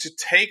 But to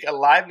take a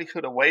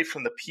livelihood away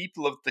from the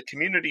people of the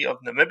community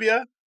of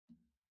Namibia,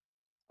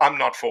 I'm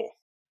not for.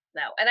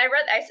 No. And I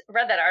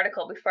read that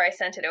article before I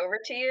sent it over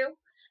to you.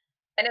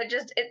 And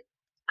it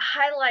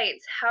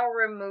highlights how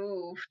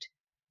removed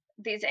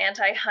these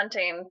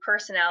anti-hunting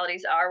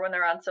personalities are when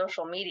they're on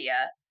social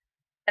media.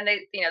 And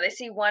they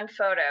see one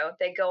photo,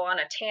 they go on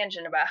a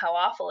tangent about how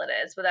awful it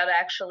is without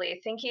actually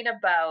thinking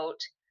about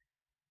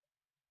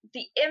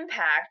the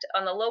impact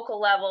on the local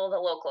level, the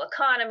local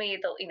economy,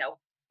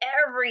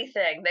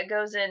 everything that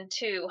goes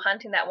into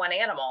hunting that one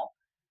animal.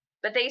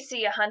 But they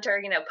see a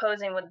hunter,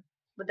 posing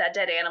with that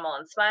dead animal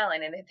and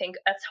smiling, and they think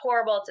that's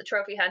horrible. It's a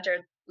trophy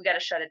hunter. We got to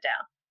shut it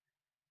down.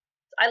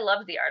 I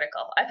loved the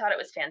article. I thought it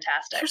was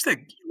fantastic.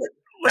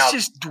 Let's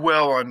just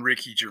dwell on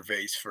Ricky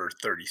Gervais for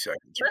 30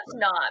 seconds. Let's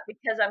not,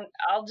 because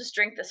I'll just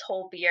drink this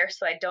whole beer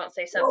so I don't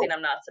say something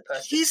I'm not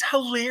supposed to. He's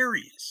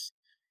hilarious.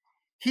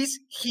 He's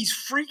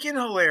freaking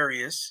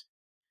hilarious.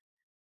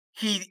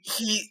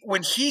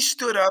 When he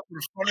stood up in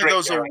front of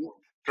those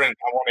Drink.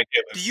 I want to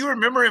hear this. Do you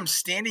remember him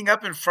standing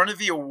up in front of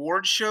the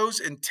award shows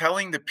and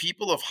telling the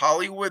people of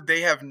Hollywood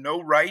they have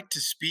no right to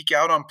speak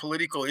out on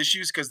political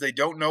issues because they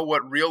don't know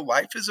what real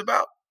life is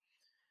about?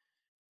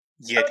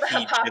 Yet the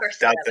he hypocrisy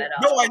just of it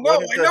No, all. I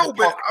know,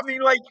 but I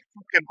mean, like,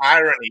 fucking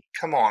irony.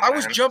 Come on, I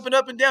was jumping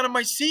up and down in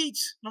my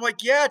seats. I'm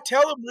like, yeah,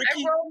 tell him,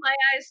 Ricky. I rolled my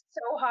eyes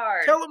so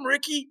hard. Tell him,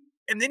 Ricky.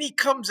 And then he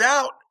comes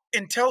out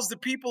and tells the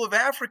people of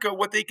Africa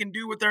what they can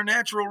do with their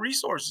natural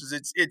resources.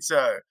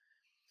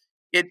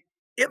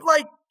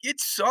 It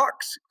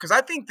sucks because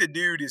I think the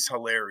dude is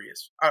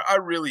hilarious. I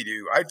really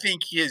do. I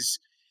think his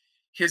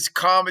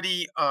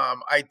comedy.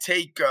 I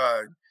take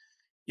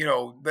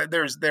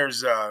there's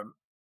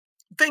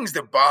things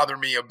that bother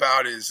me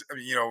about is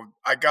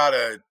I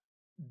gotta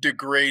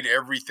degrade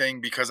everything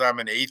because I'm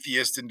an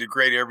atheist and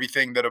degrade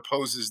everything that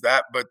opposes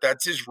that. But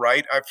that's his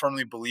right. I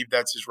firmly believe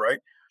that's his right.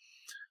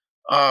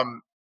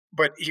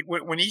 But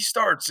when he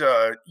starts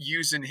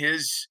using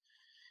his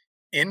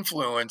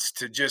influence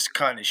to just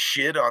kind of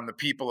shit on the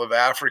people of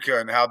Africa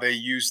and how they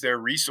use their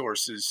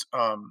resources,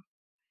 the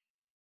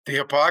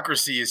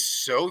hypocrisy is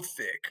so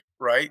thick,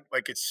 right?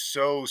 Like it's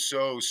so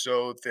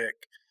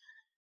thick.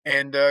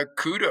 And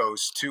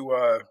kudos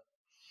to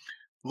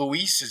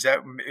Luis. Is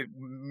that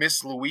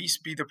Miss Luis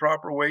be the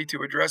proper way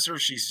to address her?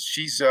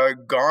 She's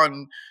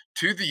gone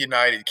to the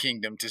United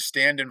Kingdom to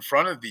stand in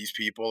front of these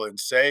people and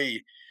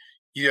say,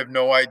 you have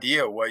no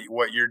idea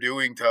what you're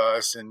doing to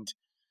us, and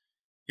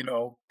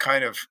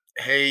kind of,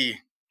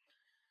 hey,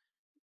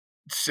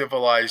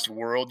 civilized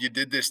world, you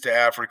did this to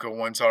Africa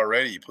once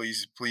already.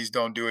 Please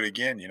don't do it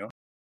again.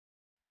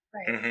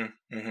 Right.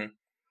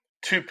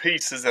 Two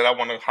pieces that I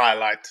want to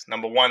highlight.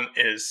 Number one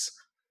is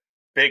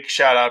big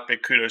shout out,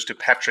 big kudos to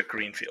Patrick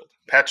Greenfield.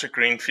 Patrick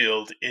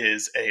Greenfield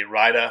is a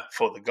writer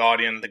for The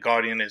Guardian. The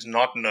Guardian is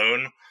not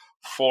known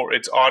for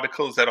its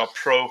articles that are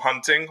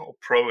pro-hunting or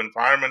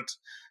pro-environment.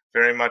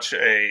 Very much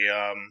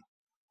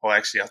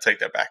actually, I'll take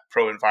that back.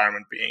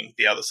 Pro-environment being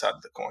the other side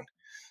of the coin.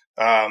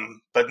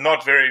 But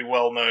not very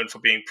well known for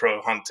being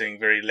pro-hunting,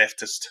 very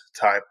leftist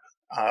type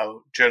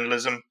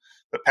journalism.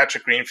 But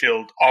Patrick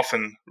Greenfield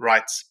often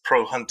writes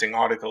pro-hunting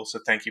articles, so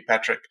thank you,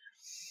 Patrick.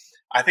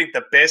 I think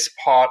the best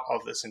part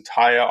of this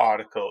entire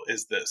article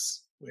is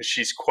this, where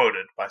she's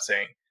quoted by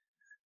saying,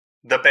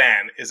 "The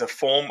ban is a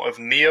form of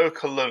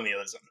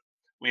neo-colonialism.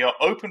 We are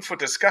open for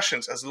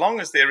discussions as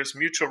long as there is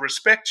mutual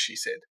respect," she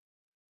said.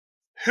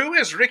 Who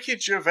is Ricky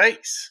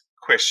Gervais? ?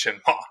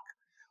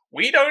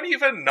 We don't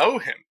even know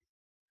him.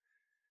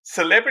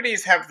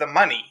 Celebrities have the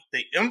money,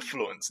 the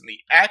influence, and the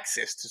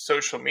access to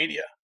social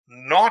media,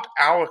 not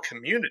our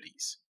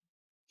communities.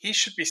 He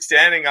should be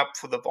standing up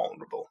for the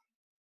vulnerable.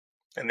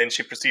 And then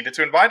she proceeded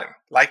to invite him,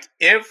 like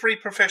every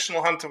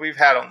professional hunter we've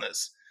had on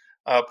this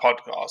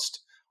podcast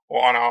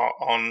or on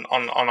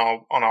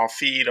our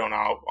feed, on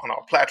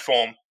our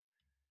platform.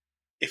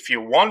 If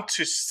you want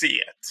to see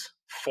it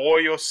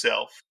for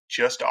yourself,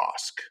 just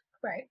ask.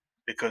 Right.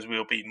 Because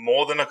we'll be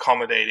more than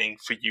accommodating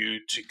for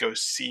you to go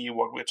see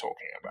what we're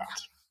talking about.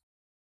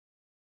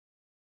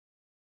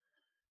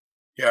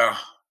 Yeah,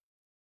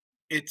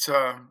 it's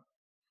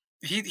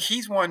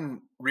he's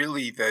one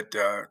really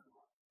that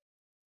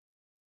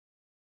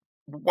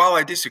while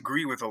I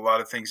disagree with a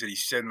lot of things that he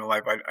said in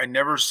life, I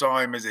never saw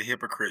him as a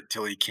hypocrite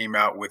till he came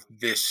out with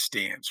this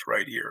stance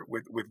right here,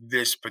 with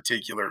this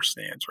particular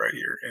stance right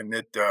here, and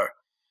that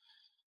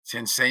it's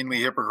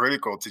insanely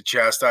hypocritical to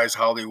chastise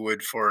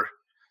Hollywood for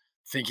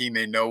thinking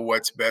they know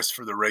what's best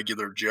for the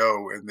regular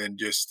Joe and then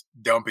just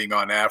dumping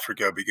on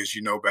Africa because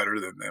you know better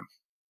than them.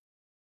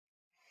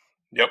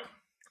 Yep,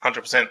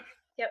 100%.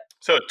 Yep.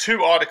 So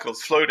 2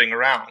 articles floating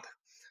around.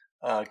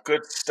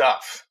 Good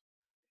stuff.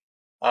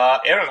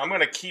 Erin, I'm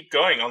going to keep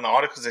going on the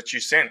articles that you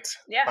sent.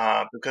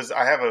 Yeah. Because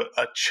I have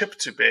a chip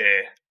to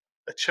bear.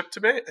 A chip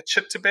to bear? A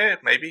chip to bear?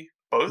 Maybe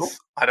both? Nope.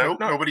 I don't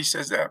know. Nobody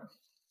says that.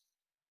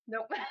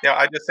 Nope. Yeah,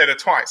 I just said it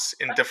twice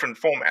in different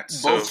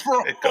formats. Both so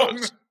wrong. it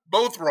goes.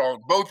 Both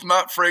wrong. Both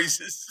not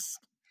phrases.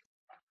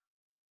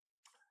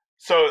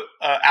 So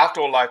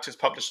Outdoor Life just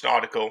published an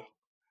article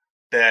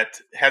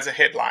that has a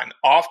headline: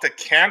 After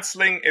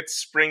canceling its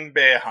spring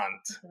bear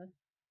hunt,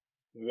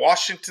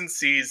 Washington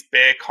sees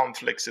bear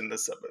conflicts in the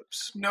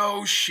suburbs.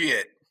 No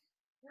shit.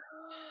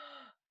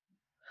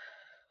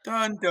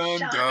 Dun, dun,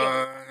 Shocking.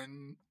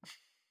 dun.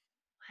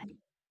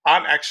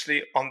 I'm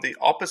actually on the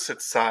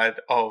opposite side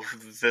of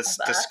this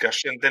Of us?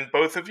 discussion than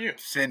both of you.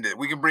 Send it.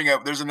 We can bring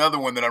up, there's another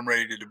one that I'm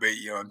ready to debate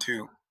you on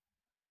too.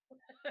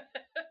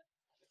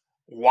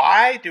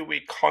 Why do we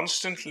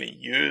constantly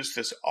use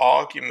this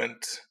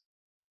argument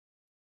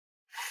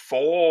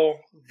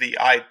for the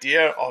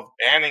idea of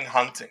banning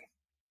hunting?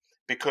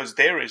 Because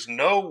there is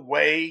no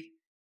way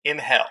in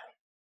hell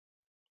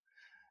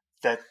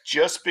that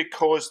just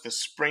because the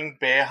spring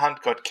bear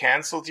hunt got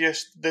cancelled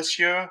this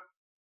year,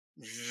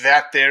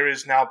 that there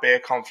is now bear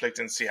conflict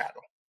in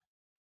Seattle.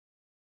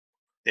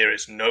 There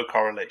is no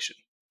correlation.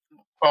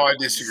 Oh, I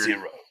disagree.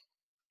 Zero.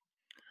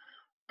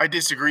 I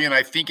disagree, and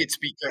I think it's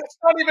because It's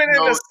not even in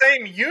the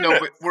same unit. No,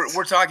 but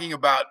we're talking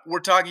about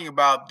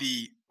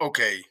the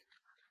okay.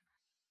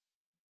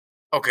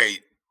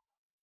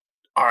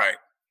 All right,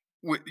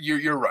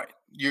 you're right.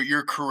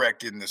 You're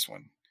correct in this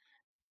one.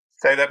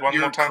 Say that one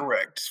You're more time.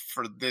 correct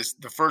for this.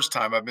 The first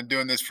time I've been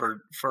doing this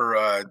for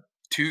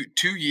 2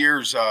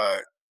 years.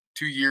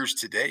 2 years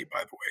today,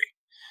 by the way.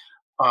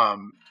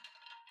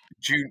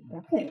 June.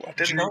 Ooh, I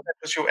didn't know that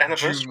was your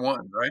anniversary. June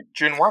 1, right?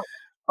 June 1.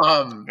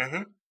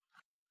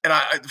 And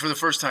I for the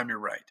first time, you're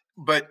right,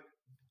 but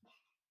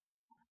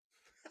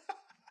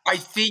I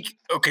think,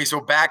 okay, so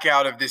back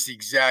out of this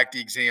exact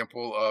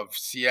example of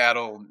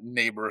Seattle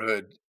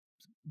neighborhood,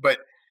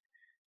 but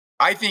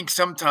I think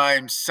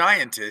sometimes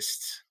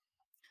scientists,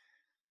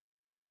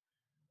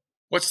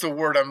 what's the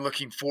word I'm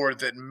looking for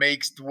that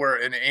makes where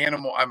an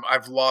animal,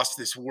 I've lost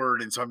this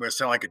word, and so I'm going to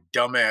sound like a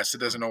dumbass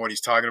that doesn't know what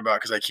he's talking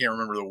about because I can't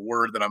remember the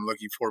word that I'm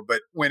looking for.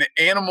 But when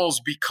animals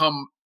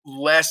become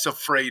less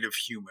afraid of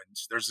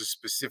humans, there's a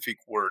specific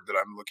word that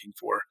I'm looking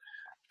for.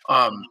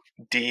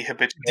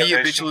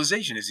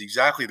 Dehabitualization is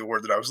exactly the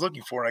word that I was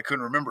looking for, and I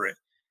couldn't remember it.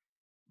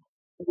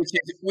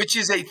 Which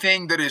is a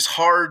thing that is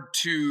hard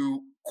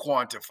to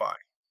quantify,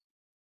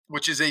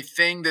 which is a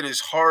thing that is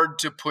hard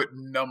to put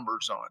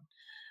numbers on,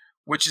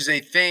 which is a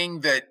thing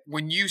that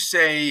when you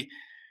say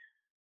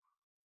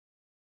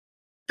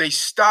they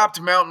stopped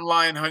mountain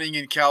lion hunting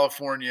in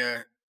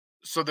California,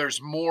 so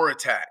there's more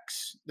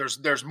attacks,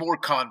 there's more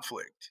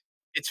conflict.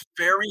 It's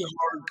very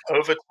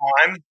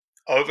hard.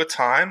 Over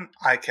time,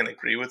 I can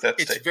agree with that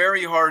statement. It's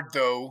very hard,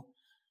 though,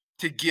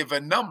 to give a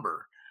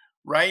number,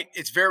 right?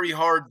 It's very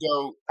hard,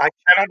 though. I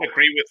cannot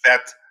agree with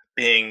that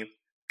being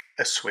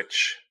a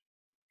switch.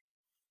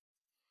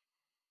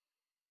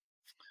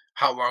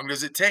 How long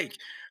does it take?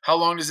 How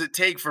long does it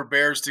take for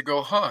bears to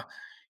go,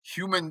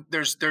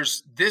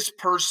 there's this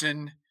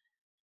person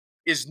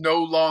is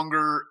no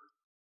longer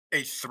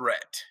a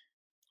threat,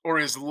 or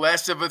is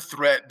less of a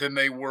threat than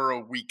they were a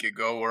week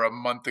ago or a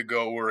month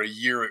ago or a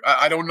year ago.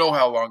 I don't know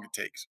how long it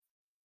takes.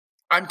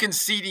 I'm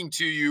conceding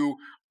to you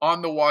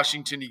on the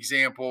Washington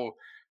example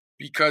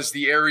because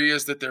the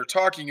areas that they're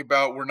talking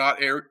about were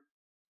not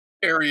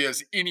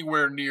areas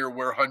anywhere near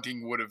where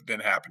hunting would have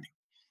been happening.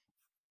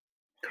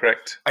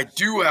 Correct. I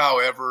do,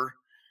 however,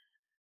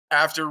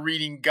 after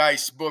reading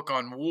Geist's book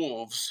on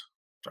wolves,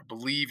 which I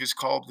believe is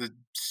called The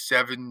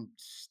 7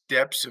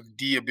 Steps of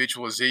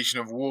Dehabitualization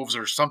of Wolves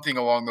or something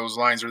along those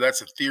lines, or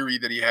that's a theory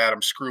that he had.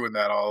 I'm screwing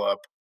that all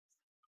up.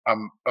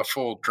 I'm a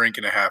full drink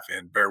and a half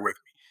in, bear with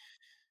me.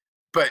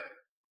 But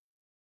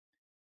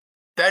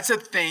that's a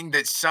thing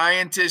that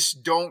scientists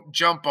don't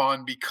jump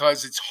on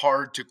because it's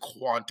hard to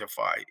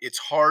quantify. It's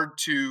hard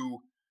to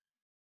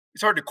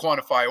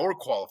quantify or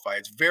qualify.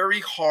 It's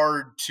very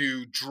hard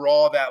to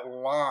draw that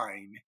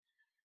line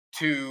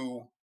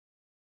to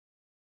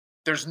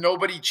there's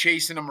nobody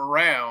chasing them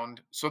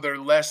around, so they're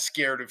less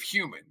scared of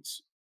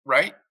humans,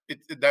 right?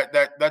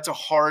 That's a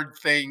hard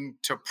thing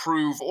to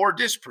prove or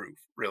disprove,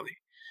 really.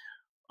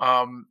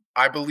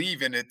 I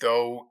believe in it,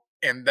 though,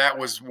 and that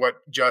was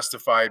what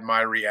justified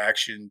my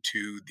reaction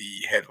to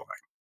the headline.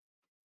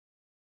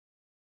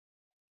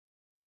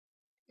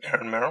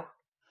 Erin, Merrill?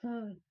 I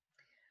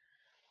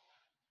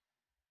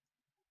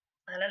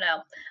don't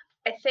know.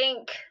 I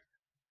think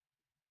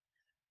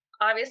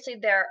obviously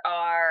there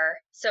are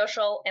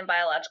social and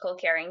biological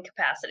carrying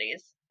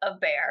capacities of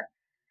bear.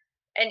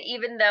 And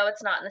even though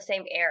it's not in the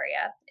same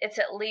area, it's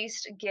at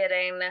least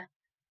getting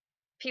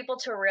people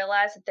to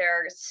realize that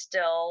there are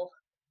still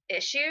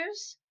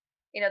issues.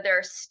 There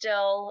are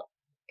still,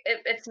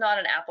 it's not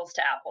an apples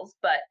to apples,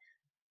 but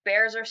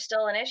bears are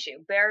still an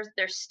issue. There's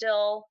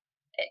still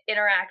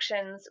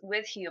interactions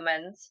with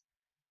humans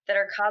that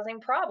are causing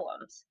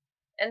problems.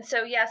 And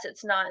so, yes,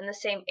 it's not in the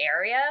same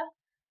area,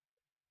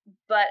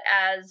 but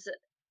as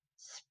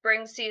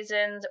spring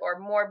seasons or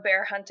more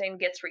bear hunting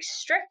gets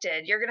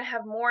restricted, you're going to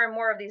have more and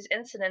more of these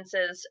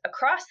incidences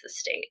across the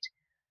state.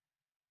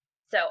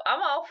 So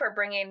I'm all for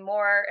bringing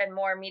more and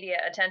more media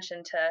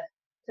attention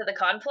to the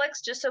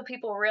conflicts, just so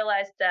people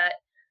realize that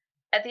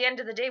at the end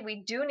of the day,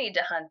 we do need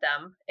to hunt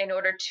them in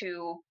order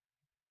to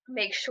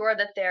make sure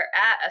that they're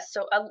at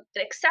an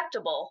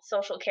acceptable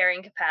social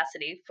carrying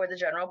capacity for the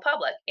general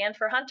public and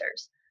for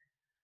hunters.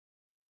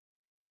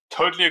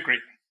 Totally agree.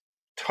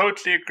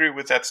 Totally agree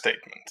with that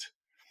statement.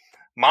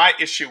 My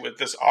issue with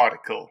this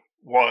article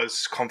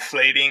was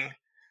conflating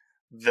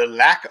the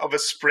lack of a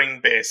spring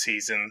bear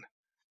season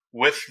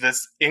with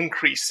this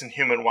increase in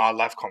human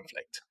wildlife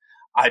conflict.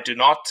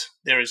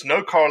 There is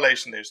no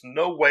correlation. There's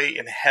no way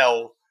in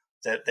hell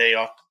that they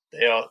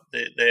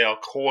are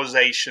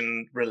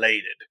causation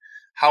related.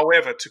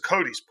 However, to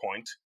Cody's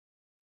point,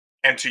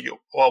 and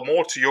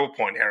more to your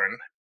point, Erin,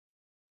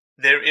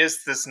 there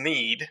is this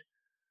need.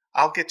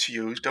 I'll get to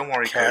you. Don't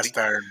worry, Cast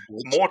Cody. iron.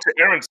 Bitch. More to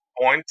Erin's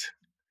point.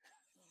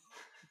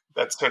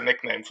 That's her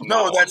nickname from now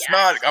No, on. that's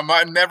not.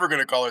 I'm never going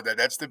to call her that.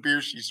 That's the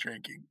beer she's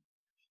drinking.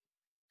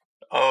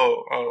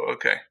 Oh,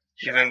 okay.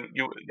 Sure.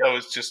 That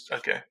was just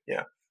okay.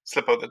 Yeah,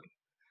 slip of the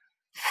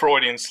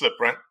Freudian slip,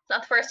 right?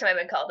 Not the first time I've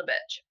been called a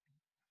bitch.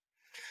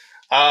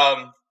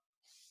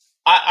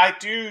 I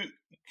do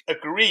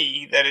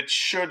agree that it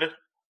should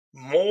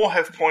more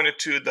have pointed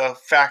to the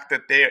fact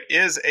that there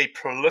is a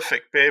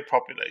prolific bear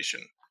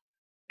population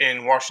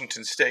in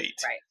Washington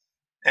State, Right.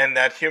 and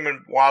that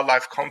human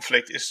wildlife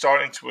conflict is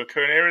starting to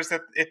occur in areas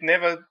that it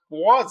never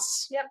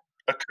was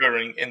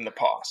occurring in the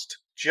past,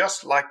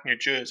 just like New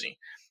Jersey.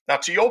 Now,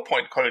 to your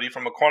point, Cody,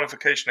 from a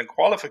quantification and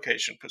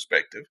qualification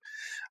perspective,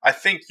 I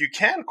think you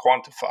can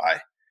quantify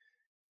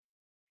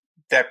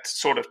that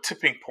sort of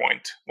tipping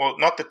point. Well,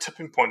 not the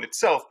tipping point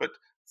itself, but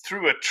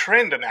through a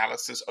trend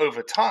analysis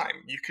over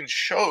time, you can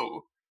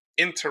show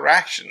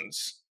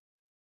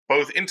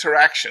both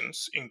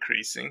interactions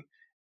increasing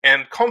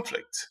and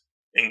conflict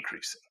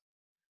increasing.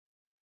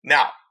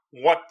 Now,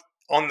 what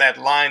on that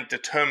line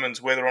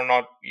determines whether or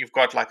not you've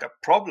got like a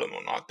problem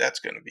or not, that's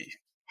going to be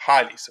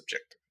highly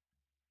subjective.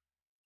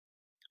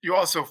 You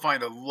also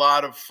find a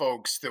lot of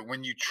folks that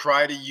when you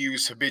try to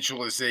use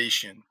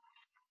habitualization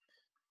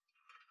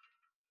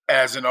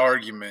as an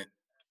argument,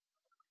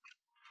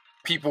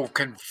 people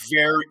can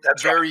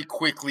very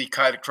quickly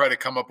kind of try to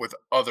come up with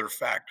other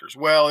factors.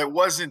 Well, it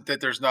wasn't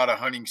that there's not a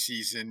hunting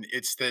season,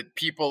 it's that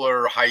people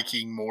are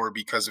hiking more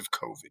because of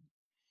COVID,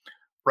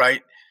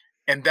 right?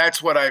 And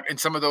that's what and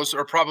some of those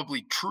are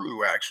probably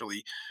true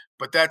actually,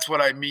 but that's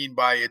what I mean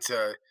by it's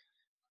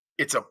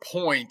a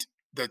point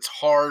that's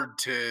hard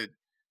to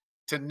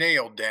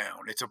nail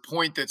down. It's a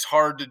point that's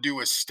hard to do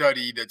a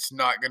study that's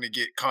not going to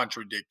get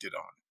contradicted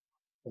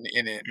on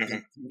in it. Mm-hmm.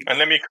 And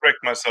let me correct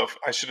myself.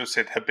 I should have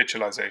said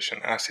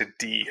habitualization. I said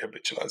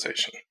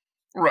dehabitualization.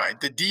 Right.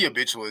 The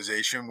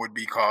dehabitualization would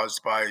be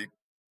caused by,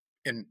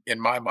 in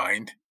my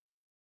mind,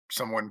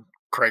 someone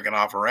cranking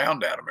off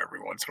around at them every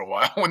once in a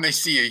while. When they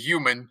see a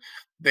human,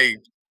 they,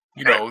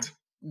 Correct.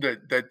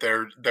 that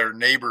their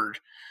neighbor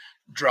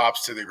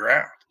drops to the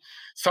ground.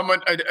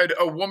 Someone,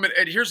 a woman,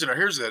 and here's an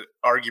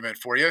argument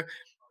for you.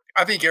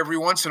 I think every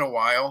once in a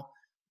while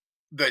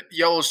that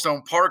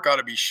Yellowstone Park ought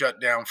to be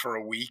shut down for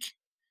a week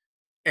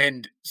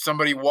and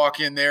somebody walk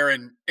in there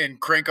and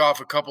crank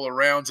off a couple of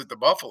rounds at the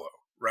buffalo,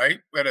 right?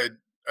 At a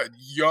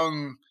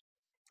young...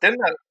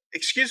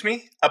 Excuse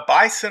me, a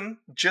bison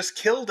just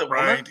killed a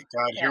woman. Right.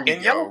 God, here we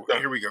go.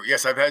 Here we go.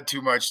 Yes, I've had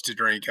too much to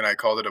drink and I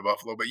called it a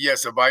buffalo. But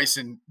yes, a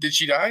bison. Did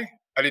she die?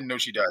 I didn't know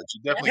she died. She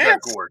definitely got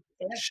gored.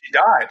 She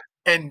died.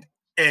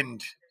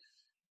 And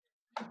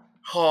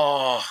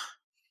oh,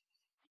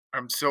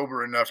 I'm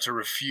sober enough to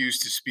refuse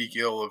to speak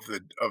ill of the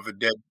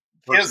dead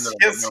person.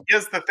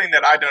 Here's the thing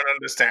that I don't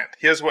understand.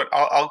 Here's what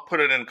I'll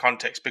put it in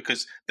context,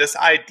 because this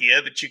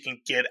idea that you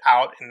can get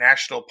out in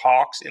national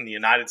parks in the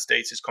United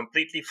States is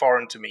completely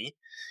foreign to me,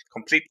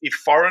 completely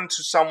foreign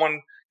to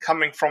someone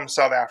coming from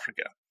South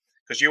Africa,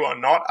 because you are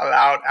not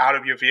allowed out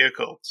of your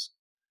vehicles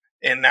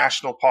in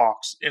national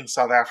parks in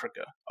South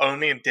Africa,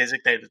 only in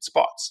designated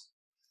spots.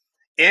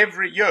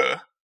 Every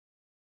year,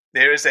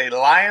 there is a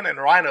lion and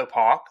rhino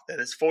park that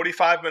is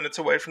 45 minutes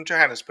away from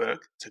Johannesburg.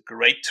 It's a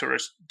great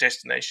tourist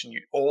destination.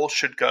 You all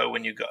should go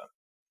when you go.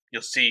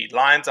 You'll see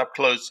lions up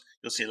close.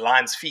 You'll see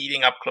lions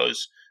feeding up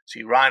close.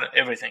 See rhino,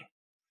 everything.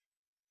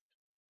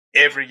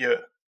 Every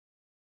year,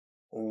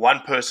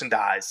 one person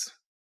dies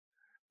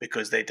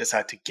because they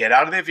decide to get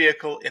out of their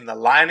vehicle in the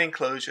lion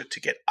enclosure to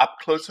get up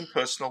close and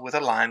personal with a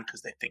lion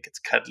because they think it's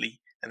cuddly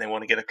and they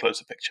want to get a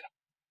closer picture.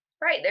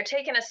 Right. They're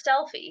taking a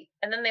selfie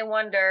and then they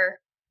wonder,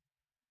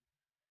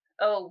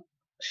 oh,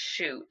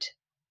 shoot,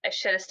 I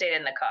should have stayed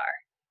in the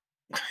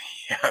car.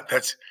 Yeah,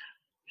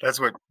 that's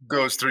what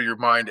goes through your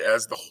mind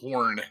as the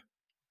horn.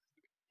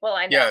 Well,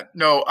 I know. Yeah,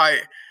 no,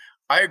 I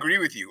agree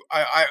with you.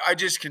 I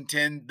just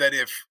contend that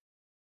if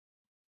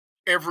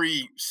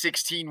every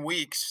 16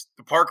 weeks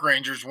the park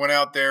rangers went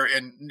out there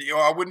and,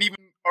 I wouldn't even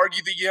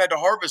argue that you had to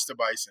harvest a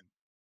bison.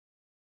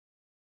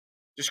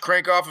 Just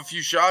crank off a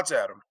few shots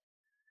at them.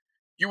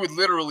 you would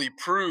literally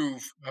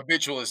prove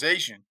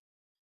habitualization.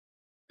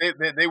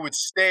 They would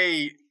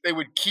stay. They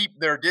would keep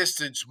their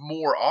distance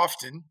more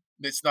often.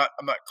 It's not.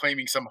 I'm not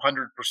claiming some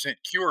 100%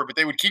 cure, but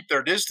they would keep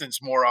their distance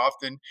more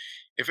often.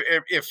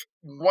 If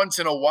once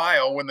in a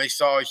while, when they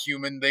saw a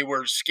human, they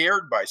were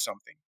scared by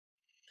something.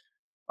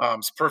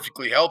 It's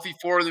perfectly healthy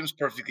for them. It's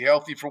perfectly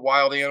healthy for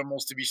wild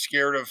animals to be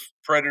scared of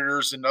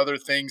predators and other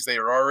things. They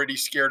are already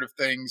scared of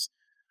things.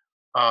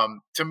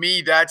 To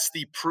me, that's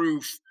the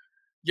proof.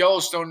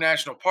 Yellowstone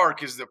National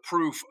Park is the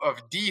proof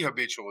of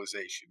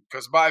dehabitualization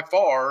because by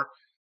far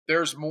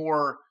there's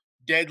more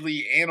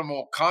deadly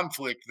animal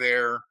conflict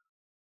there,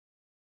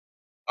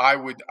 I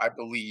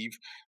believe,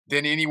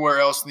 than anywhere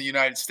else in the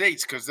United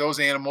States because those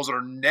animals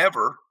are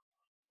never,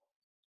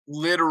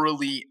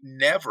 literally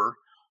never,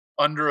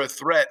 under a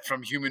threat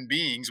from human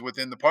beings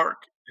within the park.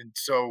 And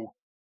so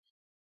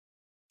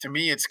to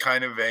me, it's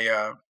kind of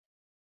a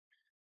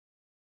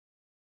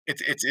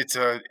it's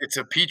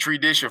a petri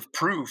dish of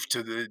proof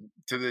to the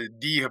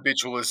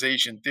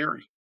dehabitualization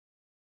theory.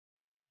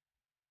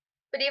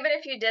 But even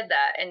if you did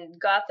that and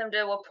got them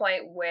to a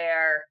point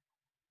where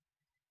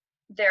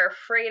they're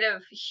afraid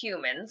of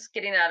humans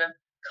getting out of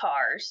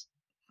cars,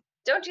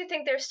 don't you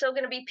think there's still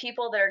going to be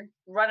people that are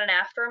running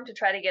after them to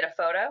try to get a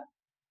photo?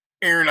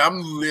 Erin,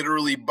 I'm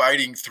literally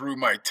biting through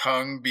my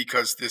tongue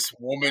because this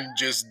woman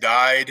just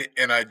died,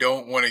 and I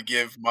don't want to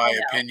give my I know.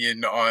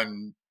 opinion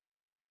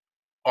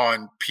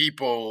on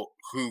people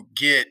who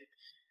get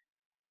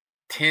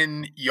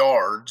 10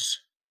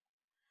 yards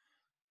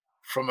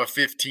from a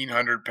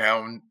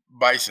 1,500-pound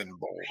bison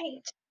bull.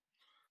 Right.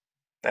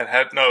 That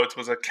had no. It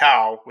was a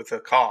cow with a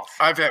calf.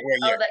 I've had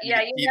Oh, you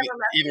never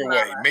mess either with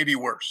way, Mama. maybe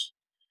worse.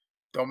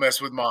 Don't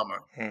mess with mama.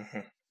 Mm-hmm.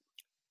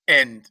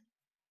 And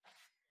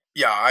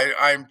yeah,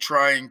 I'm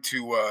trying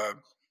to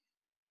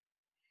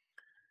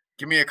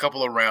give me a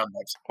couple of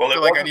roundups. Well, I it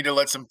feel like I wasn't- need to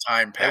let some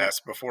time pass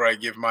before I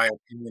give my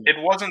opinion. It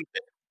wasn't.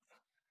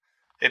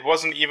 It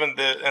wasn't even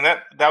and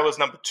that was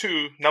number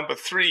 2. Number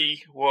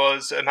 3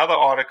 was another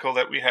article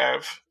that we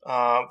have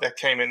that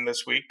came in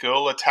this week.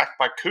 Girl attacked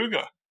by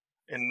cougar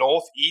in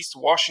northeast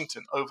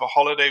Washington over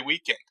holiday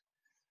weekend.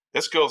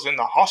 This girl's in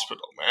the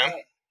hospital,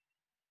 man.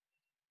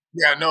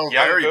 Yeah, no,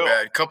 Young very girl.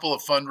 bad. Couple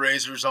of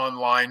fundraisers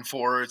online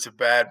for her. It's a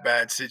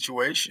bad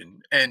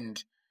situation.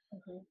 And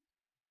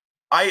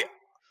I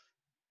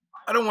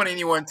don't want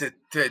anyone to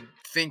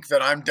think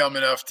that I'm dumb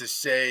enough to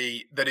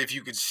say that if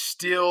you could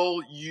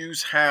still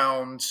use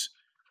hounds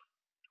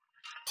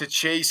to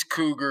chase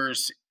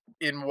cougars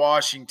in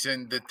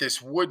Washington, that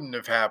this wouldn't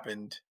have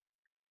happened.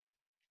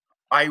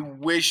 I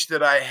wish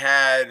that I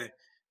had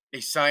a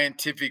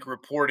scientific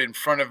report in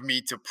front of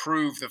me to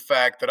prove the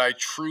fact that I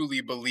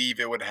truly believe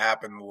it would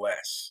happen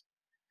less.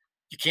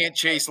 You can't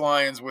chase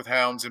lions with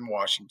hounds in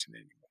Washington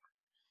anymore.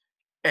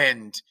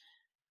 And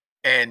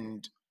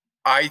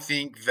I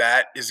think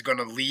that is going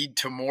to lead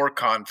to more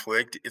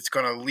conflict. It's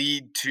going to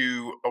lead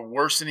to a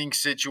worsening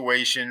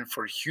situation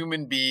for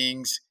human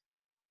beings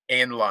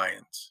and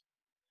lions.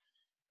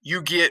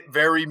 You get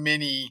very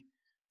many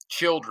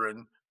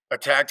children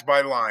attacked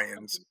by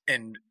lions,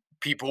 and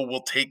people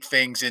will take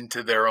things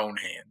into their own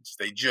hands.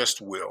 They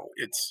just will.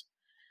 It's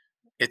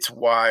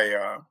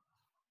why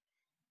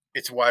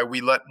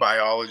we let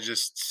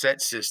biologists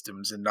set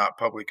systems and not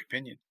public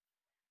opinion.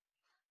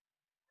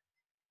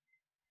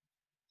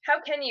 How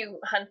can you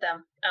hunt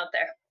them out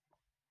there?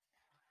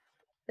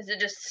 Is it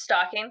just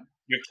stalking?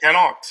 You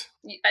cannot.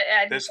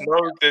 I There's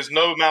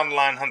no mountain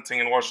lion hunting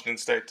in Washington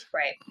State.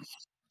 Right.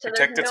 So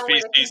Protected there's no way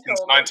to species since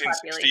control the population.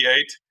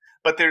 1968.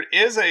 But there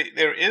is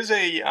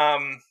a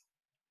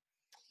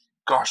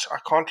gosh, I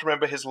can't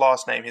remember his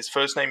last name. His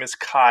first name is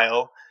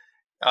Kyle.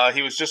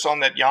 He was just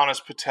on that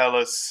Giannis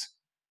Putelis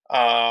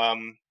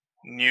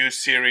new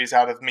series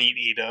out of Meat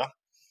Eater.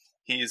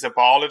 He is a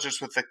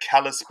biologist with the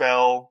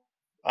Kalispel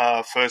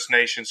First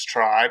Nations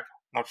tribe,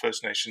 not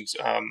First Nations,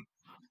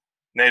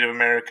 Native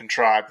American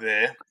tribe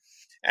there.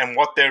 And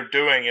what they're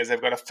doing is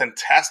they've got a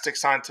fantastic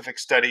scientific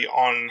study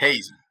on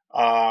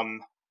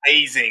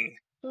hazing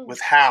with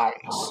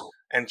hounds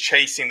and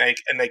chasing.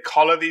 They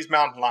collar these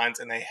mountain lions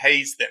and they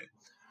haze them.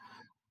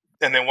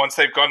 And then once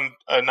they've gotten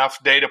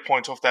enough data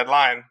points off that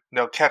lion,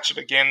 they'll catch it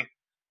again,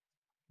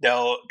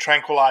 they'll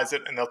tranquilize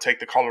it, and they'll take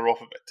the collar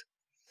off of it.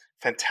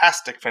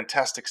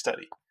 Fantastic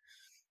study.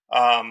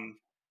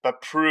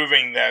 But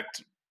proving that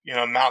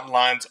mountain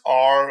lions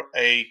are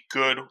a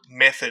good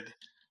method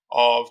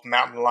of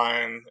mountain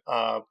lion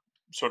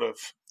sort of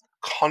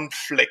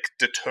conflict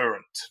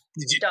deterrent.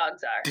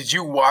 Dogs are. Did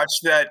you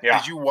watch that? Yeah.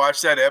 Did you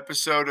watch that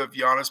episode of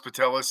Giannis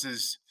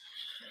Putelis's?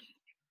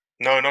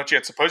 No, not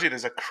yet. Supposedly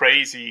there's a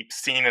crazy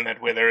scene in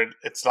it where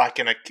it's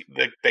like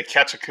they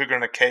catch a cougar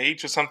in a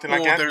cage or something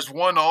like that. There's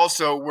one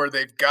also where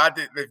they've got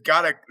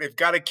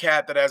a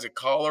cat that has a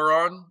collar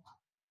on,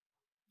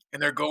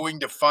 and they're going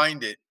to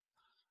find it,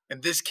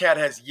 and this cat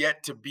has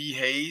yet to be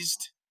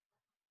hazed.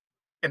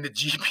 And the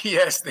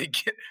GPS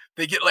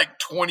they get like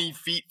 20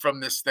 feet from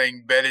this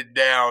thing bedded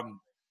down,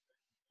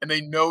 and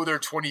they know they're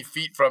 20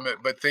 feet from it,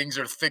 but things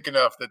are thick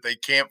enough that they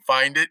can't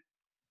find it.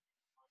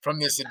 from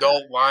this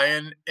adult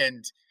lion,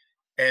 and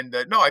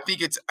no, I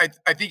think it's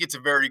a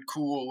very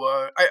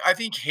cool. I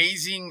think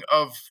hazing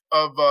of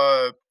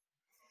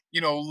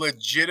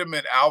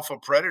legitimate alpha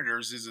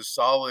predators is a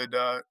solid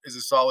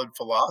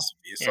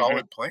philosophy, a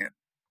solid plan.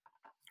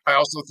 I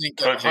also think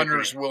that Totally agree.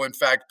 hunters will in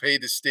fact pay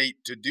the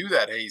state to do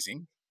that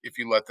hazing if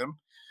you let them.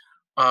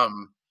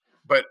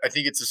 But I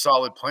think it's a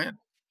solid plan.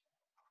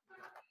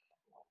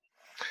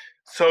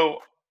 So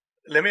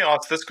let me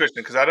ask this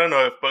question, because I don't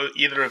know if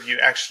either of you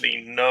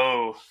actually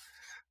know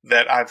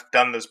that I've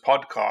done this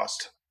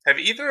podcast. Have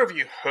either of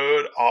you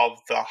heard of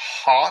the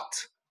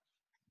heart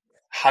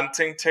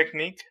hunting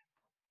technique?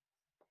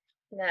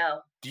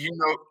 No. Do you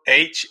know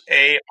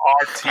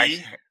HART?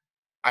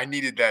 I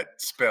needed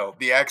that spelled.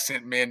 The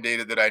accent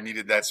mandated that I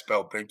needed that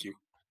spelled. Thank you.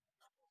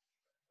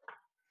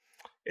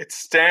 It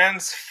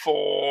stands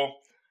for.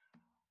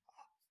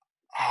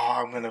 Oh,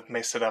 I'm going to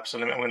mess it up. So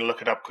I'm going to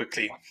look it up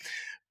quickly.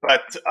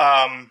 But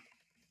I'm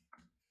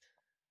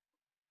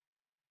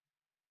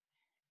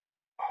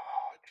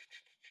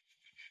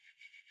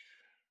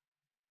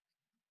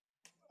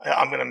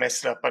going to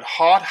mess it up. But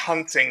heart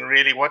hunting,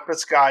 really, what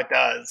this guy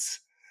does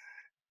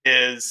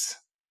is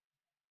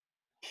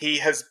he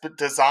has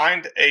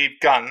designed a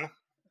gun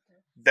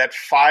that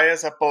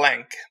fires a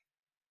blank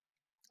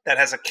that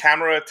has a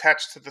camera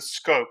attached to the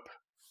scope.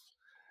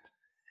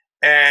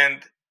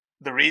 And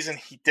the reason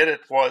he did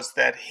it was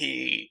that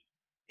he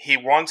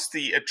wants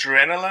the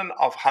adrenaline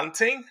of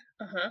hunting.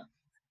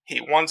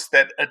 He wants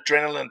that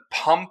adrenaline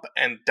pump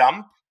and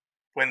dump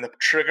when the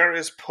trigger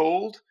is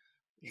pulled.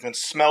 You can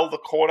smell the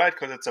cordite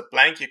because it's a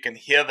blank. You can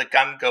hear the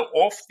gun go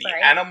off. The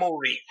animal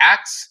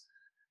reacts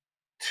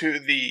to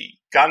the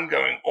gun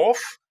going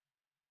off,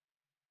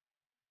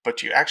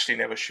 but you actually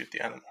never shoot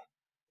the animal.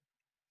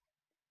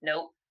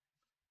 Nope.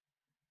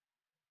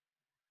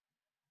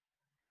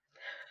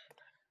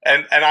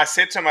 And I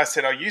said to him, I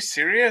said, "Are you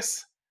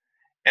serious?"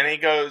 And he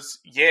goes,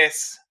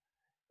 "Yes."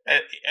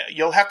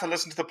 You'll have to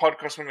listen to the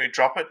podcast when we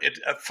drop it. It's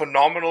a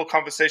phenomenal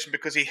conversation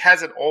because he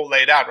has it all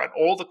laid out, right?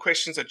 All the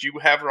questions that you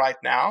have right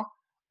now,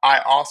 I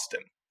asked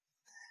him.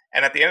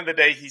 And at the end of the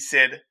day, he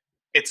said,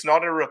 it's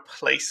not a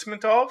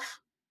replacement of,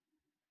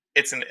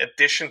 it's an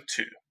addition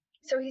to.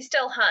 So he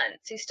still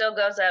hunts. He still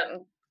goes out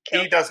and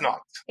kills. He does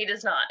not. He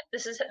does not.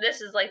 This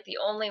is like the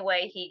only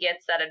way he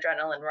gets that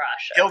adrenaline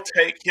rush.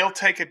 He'll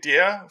take a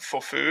deer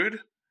for food,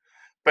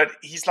 but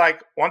he's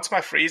like, once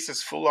my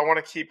freezer's full, I want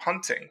to keep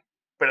hunting,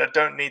 but I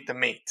don't need the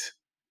meat.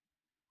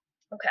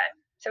 Okay.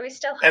 So he's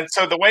still hunts. And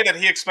so the way that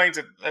he explains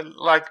it,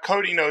 like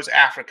Cody knows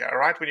Africa,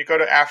 right? When you go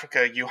to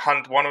Africa, you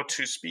hunt one or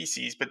two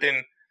species, but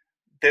then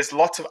there's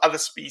lots of other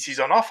species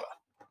on offer.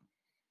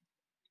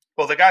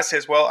 Well, the guy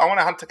says, well, I want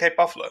to hunt the Cape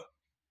buffalo,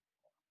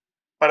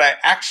 but I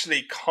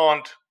actually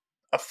can't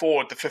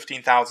afford the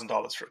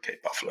 $15,000 for a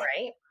Cape buffalo.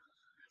 Right.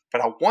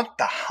 But I want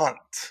the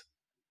hunt.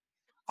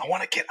 I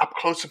want to get up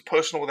close and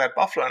personal with that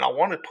buffalo, and I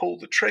want to pull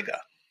the trigger.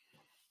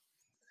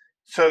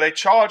 So they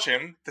charge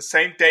him the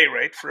same day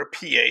rate for a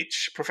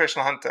PH,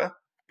 professional hunter,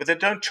 but they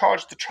don't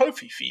charge the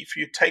trophy fee for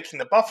you taking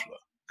the buffalo,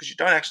 because you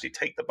don't actually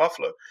take the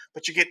buffalo,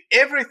 but you get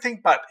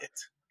everything but it.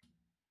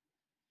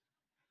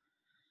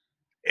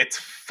 It's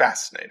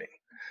fascinating.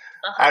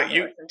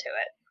 You listen to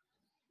it.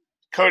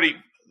 Cody,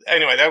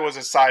 anyway, that was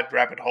a side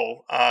rabbit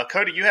hole.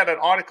 Cody, you had an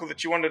article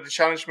that you wanted to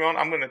challenge me on.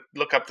 I'm going to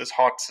look up this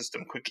heart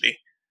system quickly.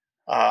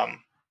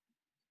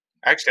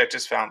 Actually, I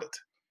just found it.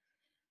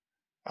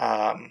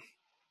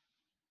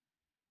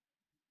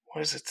 What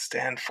does it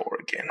stand for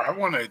again? I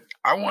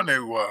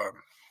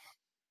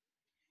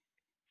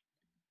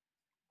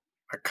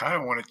kind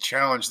of want to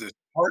challenge this.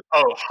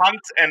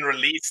 Hunt and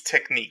release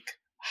technique.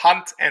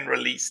 Hunt and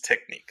release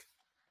technique.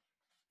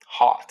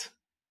 Heart.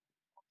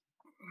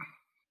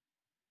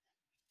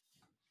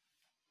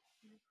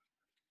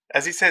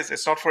 As he says,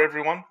 it's not for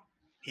everyone.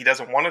 He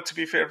doesn't want it to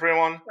be for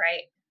everyone.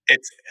 Right.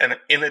 It's an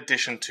in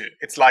addition to.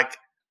 It's like,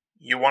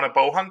 you want a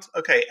bow hunt?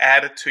 Okay,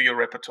 add it to your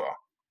repertoire.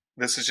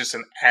 This is just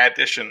an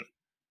addition.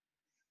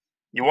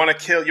 You want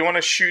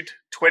to shoot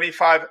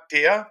 25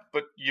 deer,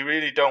 but you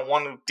really don't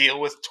want to deal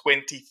with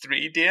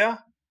 23 deer,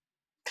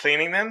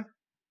 cleaning them?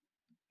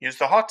 Use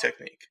the heart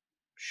technique.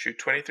 Shoot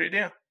 23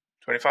 deer,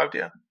 25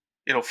 deer.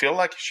 It'll feel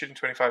like you're shooting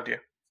 25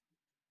 deer.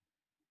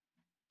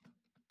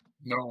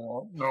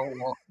 No.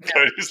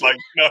 Cody's like,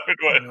 no, it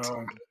won't.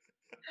 No.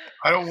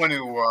 I don't want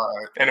to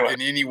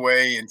in any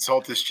way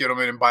insult this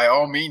gentleman, and by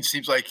all means,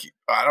 seems like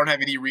I don't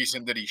have any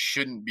reason that he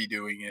shouldn't be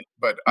doing it,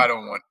 but I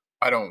don't want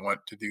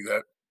to do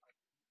that.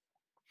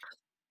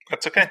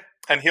 That's okay.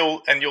 And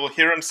you'll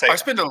hear him say, I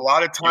spend a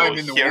lot of time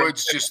in the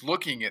woods just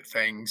looking at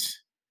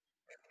things.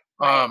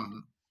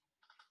 And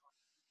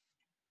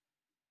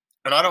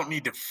I don't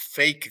need to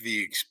fake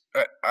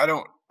I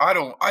don't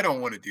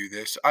want to do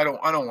this. I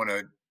don't want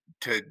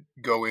to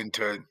go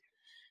into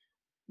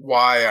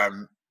why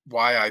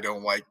I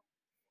don't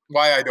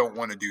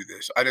want to do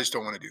this. I just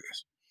don't want to do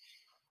this.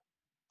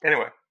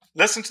 Anyway,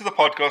 listen to the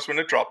podcast when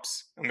it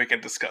drops and we can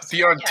discuss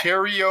the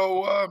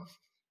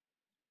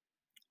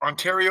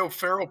Ontario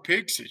feral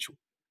pig situation.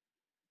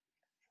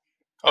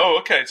 Oh,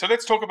 okay. So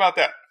let's talk about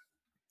that.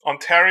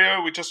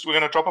 Ontario, we're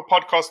going to drop a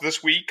podcast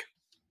this week.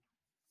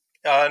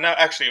 No,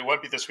 actually, it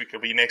won't be this week.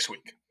 It'll be next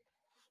week.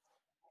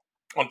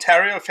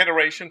 Ontario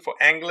Federation for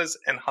Anglers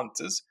and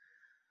Hunters.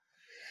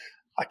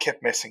 I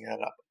kept messing it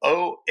up.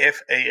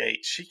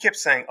 OFAH. She kept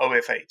saying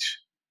OFH,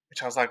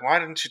 which I was like, why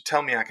didn't you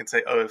tell me I can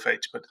say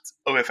OFH? But it's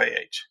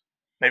OFAH.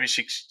 Maybe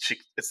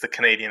it's the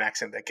Canadian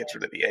accent that gets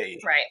rid of the A.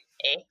 Right.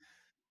 A.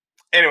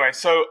 Anyway,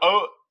 so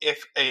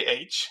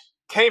OFAH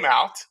came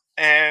out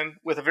and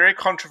with a very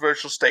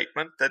controversial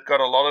statement that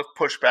got a lot of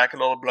pushback, a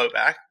lot of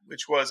blowback,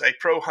 which was a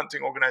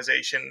pro-hunting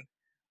organization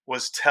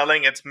was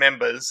telling its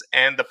members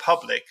and the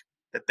public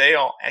that they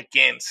are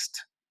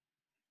against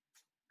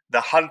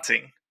the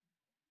hunting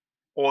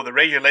or the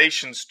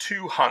regulations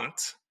to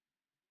hunt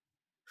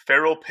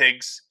feral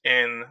pigs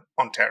in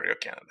Ontario,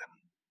 Canada.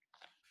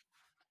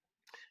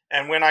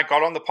 And when I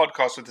got on the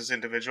podcast with this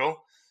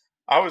individual,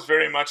 I was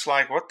very much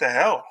like, what the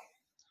hell?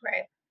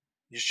 Right.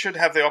 You should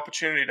have the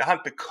opportunity to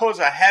hunt, because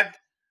I had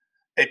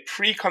a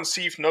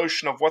preconceived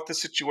notion of what the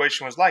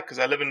situation was like, because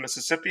I live in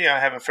Mississippi. I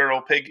have a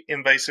feral pig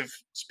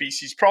invasive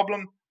species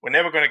problem. We're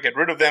never going to get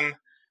rid of them.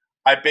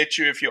 I bet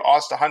you if you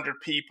asked 100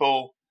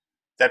 people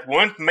that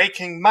weren't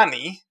making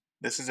money,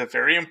 this is a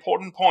very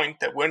important point,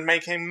 that weren't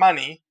making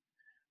money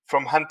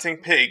from hunting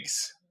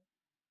pigs,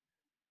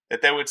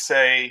 that they would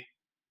say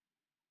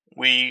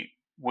we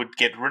would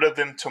get rid of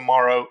them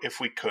tomorrow if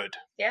we could.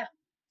 Yeah.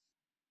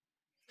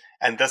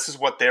 And this is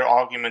what their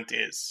argument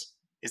is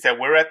that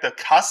we're at the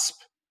cusp.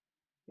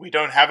 We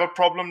don't have a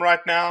problem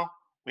right now.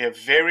 We have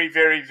very,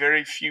 very,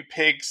 very few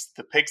pigs.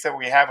 The pigs that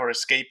we have are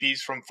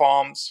escapees from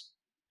farms.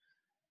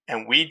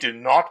 And we do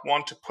not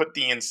want to put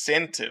the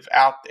incentive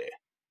out there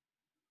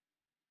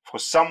for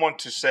someone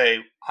to say,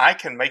 I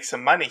can make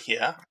some money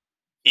here.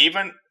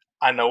 Even,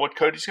 I know what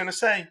Cody's going to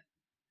say,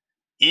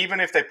 even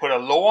if they put a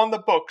law on the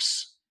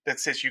books that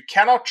says you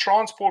cannot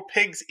transport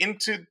pigs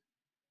into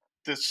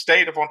the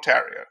state of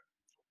Ontario,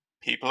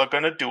 people are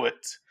going to do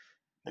it.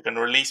 They're going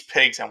to release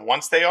pigs. And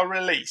once they are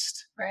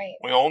released, right,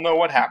 we all know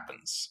what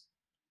happens.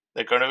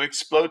 They're going to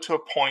explode to a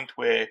point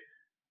where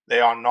they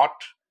are not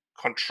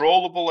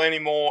controllable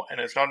anymore.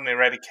 And it's not an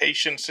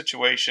eradication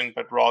situation,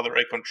 but rather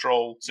a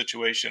control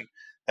situation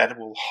that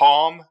will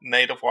harm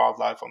native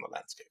wildlife on the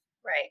landscape.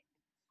 Right.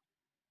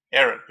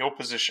 Erin, your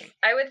position.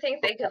 I would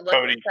think they could look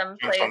Cody, at some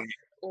place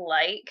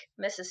like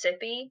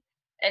Mississippi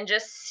and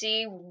just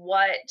see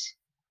what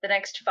the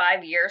next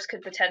 5 years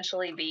could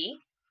potentially be,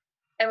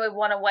 and would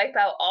want to wipe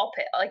out all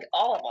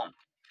of them.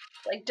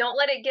 Like, don't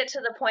let it get to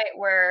the point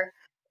where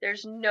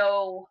there's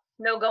no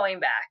going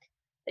back,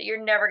 that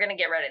you're never going to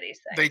get rid of these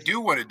things. They do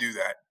want to do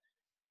that,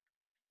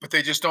 but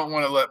they just don't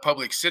want to let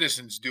public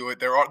citizens do it.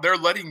 They're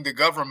letting the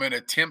government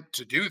attempt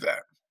to do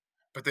that,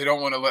 but they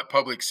don't want to let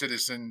public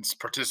citizens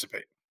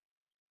participate.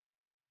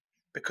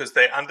 Because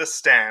they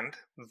understand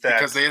that...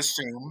 Because they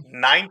assume...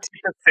 90%...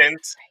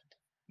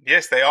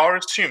 Yes, they are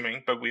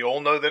assuming, but we all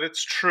know that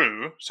it's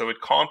true, so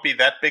it can't be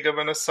that big of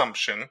an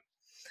assumption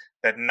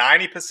that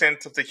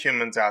 90% of the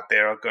humans out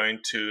there are going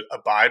to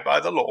abide by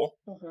the law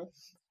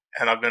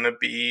and are going to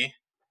be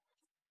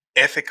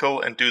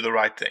ethical and do the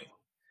right thing.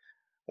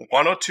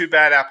 One or two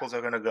bad apples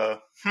are going to go,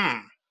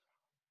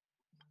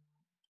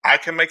 I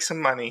can make some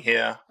money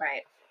here.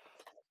 Right.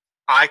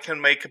 I can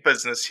make a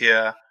business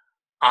here.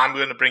 I'm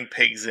going to bring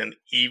pigs in,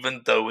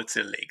 even though it's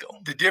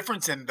illegal. The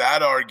difference in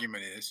that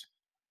argument is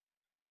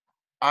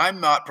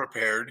I'm not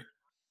prepared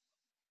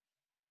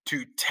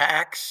to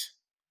tax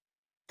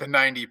the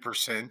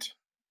 90%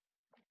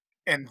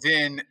 and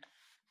then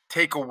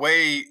take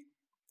away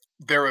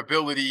their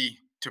ability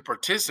to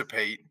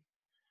participate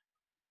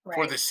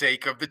for the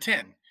sake of the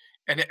 10.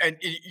 And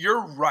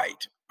you're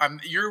right.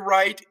 You're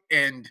right.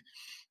 And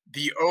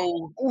the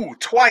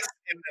twice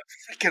in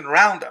the freaking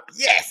Roundup.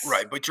 Yes.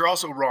 Right, but you're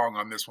also wrong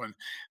on this one.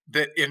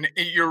 That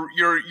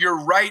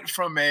you're right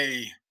from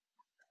a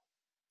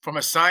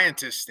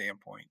scientist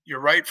standpoint.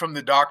 You're right from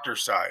the doctor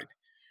side.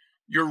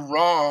 You're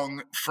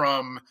wrong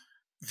from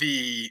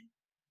the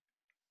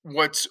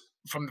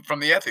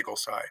ethical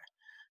side.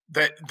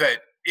 That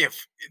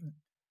if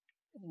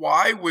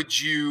why would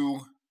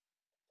you?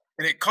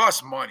 And it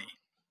costs money.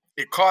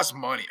 It costs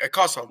money. It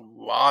costs a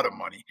lot of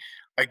money.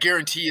 I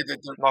guarantee you that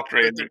not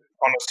really on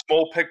a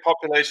small pig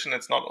population.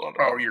 It's not a lot.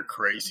 Oh, you're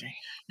crazy.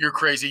 You're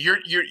crazy. You're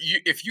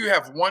if you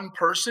have one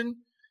person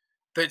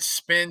that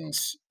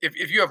spends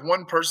if you have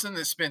one person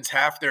that spends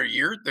half their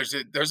year, there's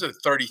a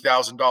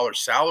 $30,000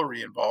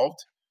 salary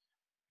involved.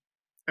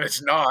 And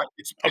it's not.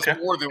 It's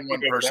more than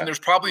one person. There's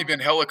probably been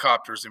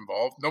helicopters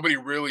involved. Nobody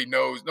really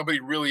knows. Nobody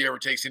really ever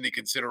takes into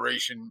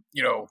consideration,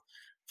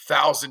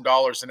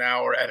 $1,000 an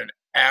hour at an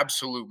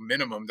absolute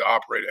minimum to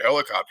operate a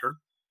helicopter.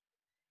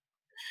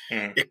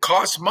 It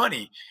costs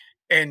money.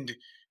 And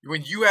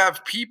when you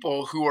have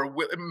people who are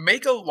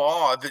make a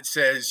law that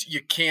says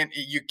you can't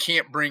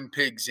bring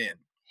pigs in,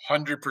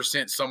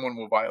 100% someone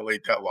will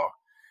violate that law.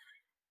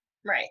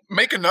 Right.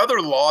 Make another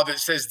law that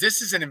says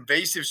this is an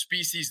invasive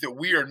species that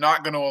we are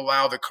not going to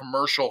allow the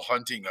commercial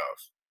hunting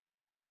of.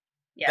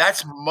 Yes.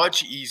 That's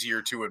much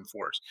easier to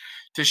enforce.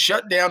 To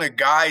shut down a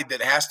guide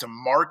that has to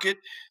market,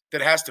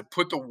 that has to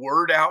put the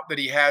word out that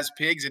he has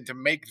pigs, and to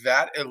make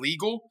that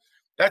illegal,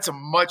 that's a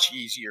much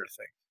easier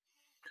thing.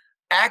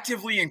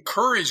 Actively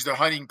encourage the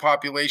hunting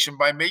population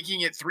by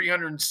making it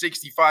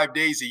 365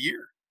 days a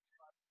year.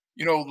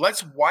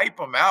 Let's wipe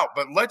them out,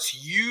 but let's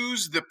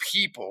use the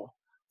people.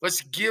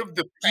 Let's give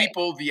the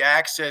people the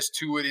access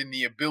to it and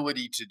the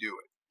ability to do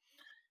it.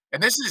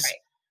 And this is,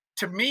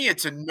 to me,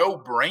 it's a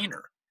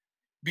no-brainer,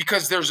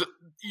 because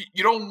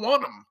you don't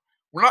want them.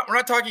 We're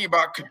not talking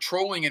about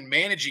controlling and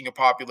managing a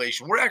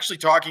population. We're actually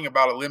talking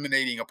about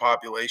eliminating a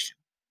population.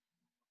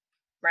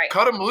 Right.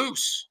 Cut them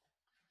loose,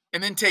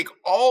 and then take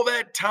all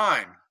that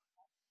time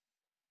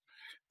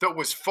that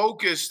was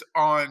focused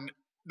on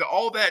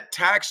all that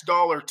tax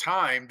dollar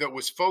time that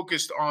was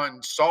focused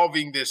on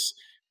solving this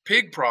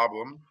pig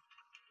problem,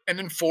 and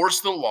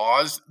enforce the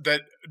laws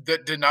that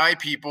deny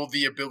people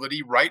the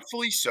ability,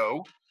 rightfully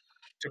so,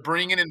 to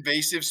bring an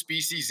invasive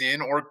species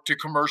in or to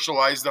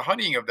commercialize the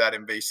hunting of that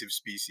invasive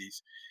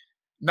species.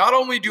 Not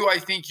only do I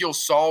think you'll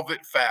solve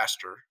it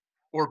faster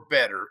or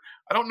better,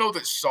 I don't know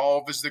that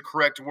solve is the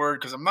correct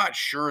word, because I'm not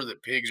sure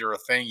that pigs are a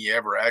thing you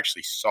ever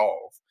actually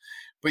solve,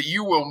 but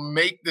you will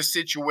make the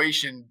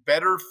situation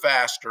better,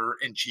 faster,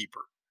 and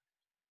cheaper.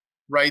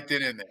 Right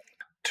then and there.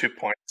 2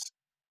 points.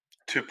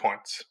 2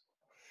 points.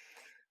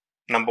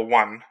 Number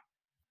one,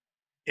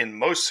 in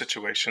most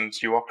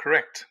situations, you are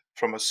correct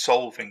from a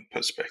solving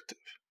perspective.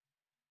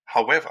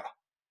 However,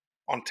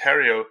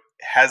 Ontario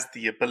has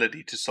the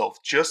ability to solve,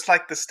 just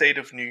like the state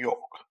of New York,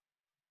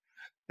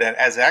 that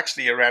has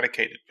actually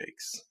eradicated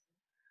pigs.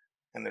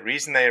 And the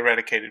reason they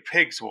eradicated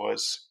pigs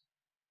was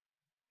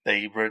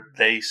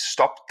they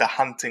stopped the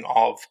hunting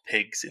of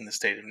pigs in the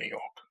state of New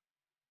York.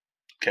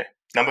 Okay.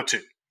 Number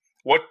two,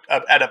 what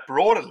at a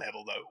broader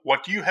level, though,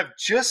 what you have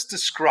just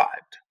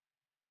described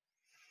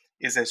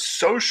is a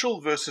social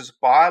versus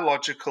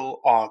biological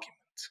argument.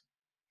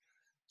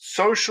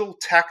 Social,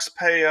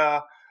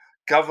 taxpayer,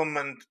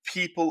 government,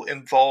 people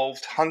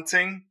involved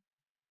hunting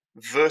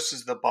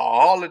versus the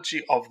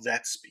biology of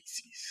that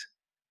species.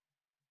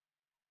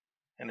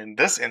 And in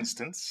this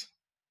instance,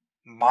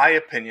 my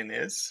opinion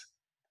is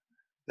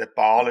that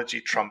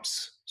biology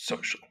trumps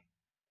social.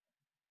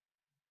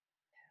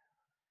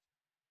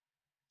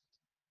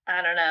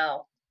 I don't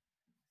know.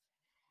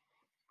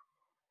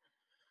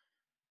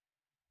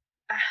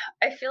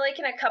 I feel like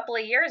in a couple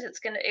of years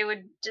it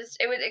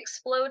would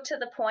explode to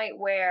the point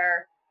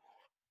where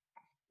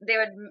they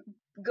would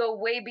go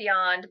way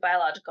beyond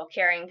biological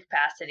carrying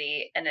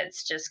capacity, and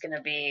it's just going to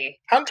be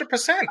 100%.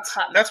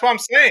 That's what I'm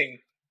saying.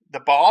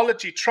 The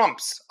biology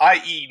trumps,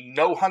 i.e.,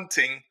 no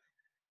hunting.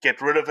 Get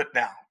rid of it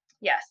now.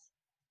 Yes,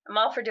 I'm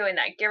all for doing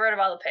that. Get rid of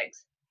all the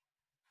pigs.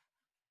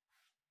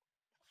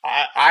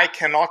 I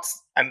cannot,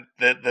 and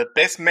the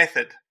best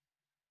method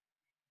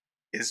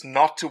is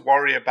not to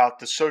worry about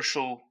the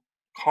social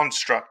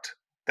construct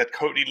that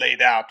Cody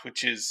laid out,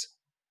 which is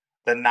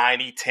the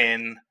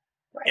 90-10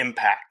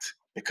 impact,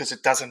 because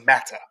it doesn't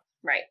matter.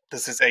 Right.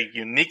 This is a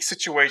unique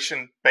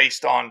situation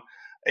based on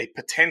a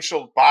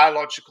potential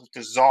biological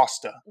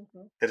disaster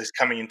that is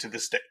coming into the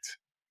state.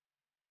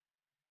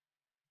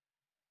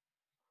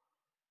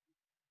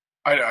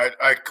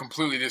 I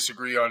completely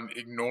disagree on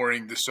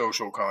ignoring the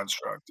social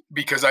construct,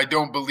 because I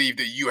don't believe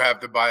that you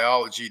have the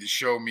biology to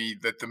show me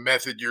that the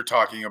method you're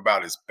talking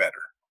about is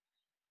better.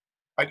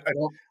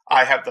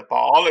 I have the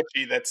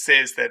biology that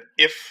says that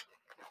if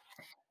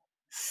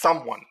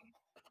someone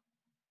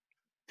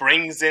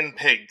brings in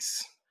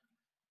pigs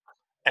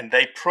and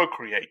they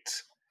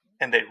procreate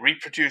and they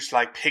reproduce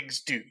like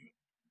pigs do,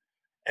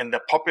 and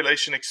the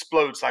population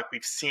explodes like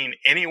we've seen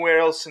anywhere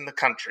else in the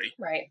country,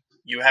 right,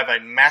 you have a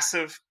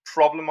massive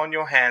problem on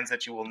your hands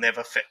that you will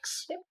never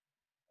fix. Yep.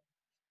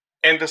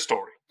 End of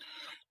story.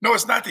 No,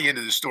 it's not the end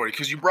of the story,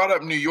 because you brought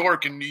up New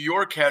York, and New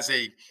York has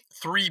a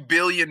 $3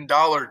 billion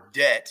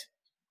debt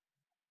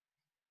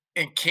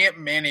and can't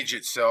manage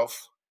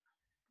itself.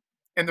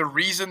 And the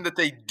reason that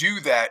they do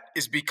that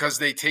is because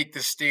they take the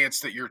stance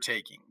that you're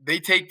taking. They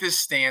take this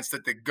stance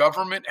that the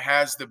government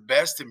has the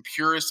best and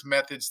purest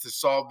methods to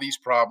solve these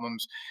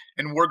problems,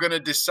 and we're going to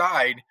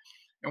decide,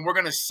 and we're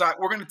going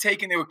to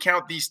take into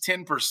account these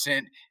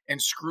 10%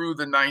 and screw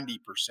the 90%.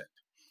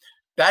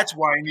 That's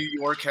why New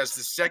York has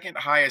the second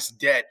highest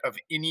debt of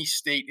any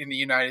state in the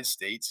United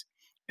States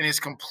and is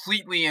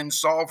completely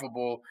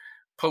insolvable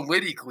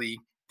politically.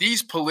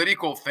 These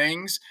political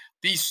things,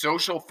 these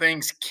social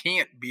things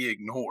can't be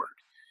ignored.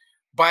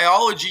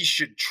 Biology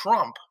should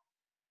trump.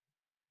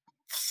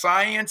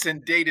 Science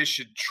and data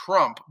should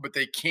trump, but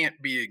they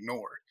can't be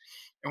ignored.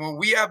 And when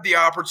we have the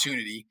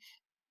opportunity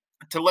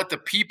to let the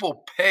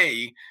people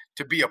pay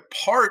to be a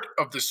part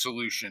of the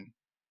solution,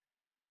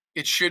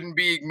 it shouldn't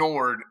be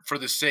ignored for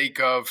the sake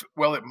of,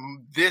 well,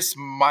 this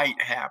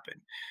might happen.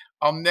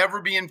 I'll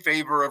never be in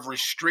favor of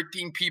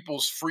restricting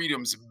people's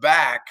freedoms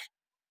back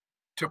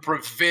to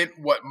prevent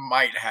what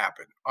might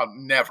happen. I'll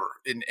never.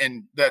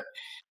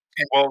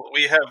 Well,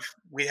 we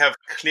have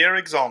clear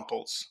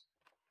examples,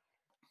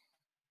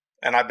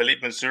 and I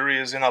believe Missouri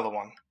is another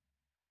one,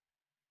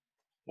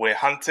 where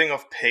hunting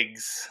of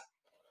pigs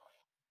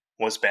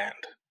was banned.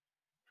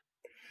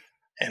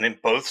 And in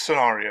both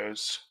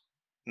scenarios,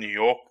 New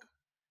York,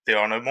 there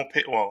are no more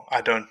pigs. Well,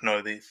 I don't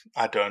know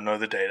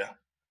the data.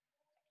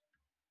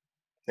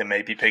 There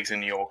may be pigs in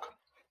New York.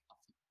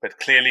 But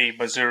clearly,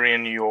 Missouri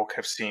and New York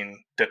have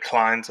seen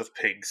declines of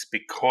pigs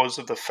because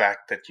of the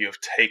fact that you have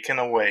taken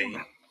away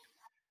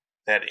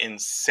that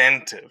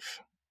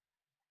incentive.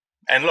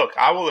 And look,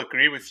 I will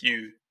agree with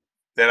you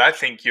that I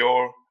think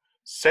your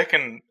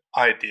second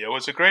idea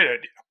was a great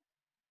idea.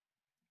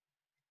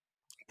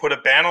 Put a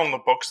ban on the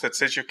books that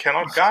says you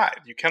cannot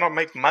guide, you cannot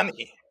make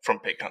money from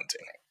pig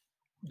hunting.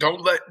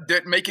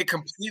 Make it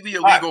completely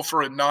illegal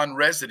for a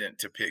non-resident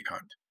to pig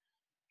hunt.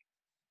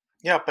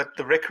 Yeah, but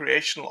the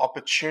recreational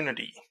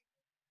opportunity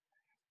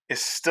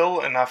is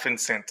still enough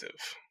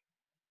incentive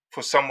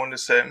for someone to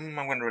say, I'm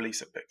going to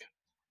release a pig.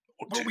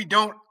 But we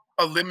don't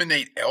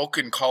eliminate elk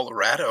in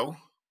Colorado.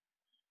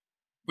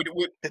 But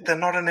they're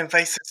not an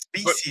invasive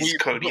species,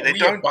 Cody. But they we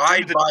don't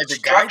abide do by the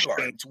destruction.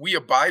 guidelines. We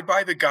abide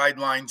by the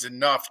guidelines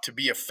enough to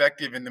be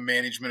effective in the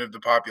management of the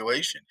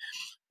population.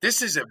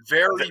 This is a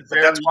very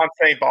That's why I'm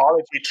saying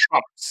biology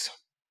trumps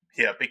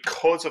here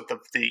because of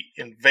the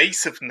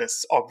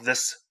invasiveness of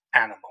this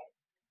animal.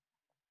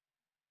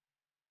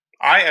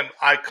 I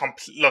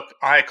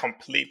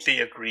completely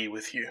agree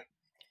with you.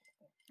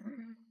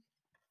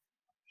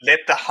 Let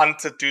the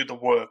hunter do the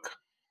work.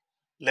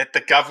 Let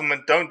the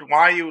government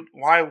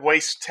why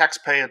waste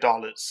taxpayer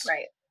dollars?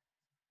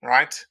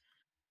 Right?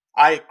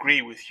 I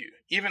agree with you.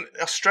 Even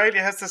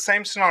Australia has the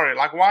same scenario.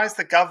 Like, why is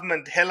the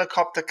government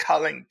helicopter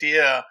culling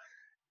deer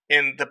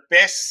in the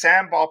best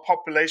sandbar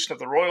population of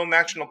the Royal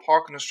National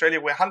Park in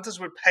Australia, where hunters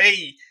would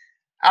pay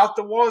out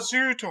the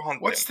wazoo to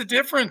hunt What's them? the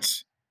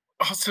difference?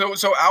 So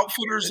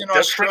outfitters in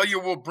Australia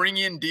will bring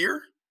in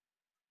deer?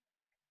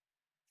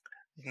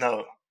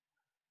 No.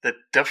 The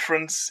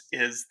difference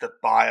is the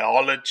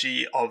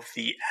biology of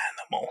the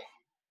animal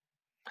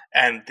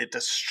and the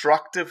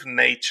destructive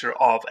nature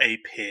of a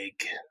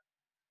pig.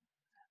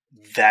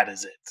 That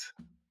is it.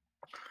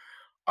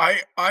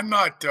 I'm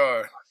not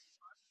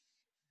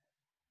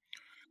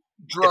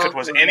if it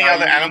was any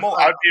other animal,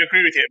 I would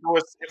agree with you.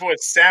 If it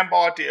was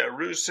sandbar deer,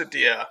 rooster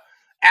deer,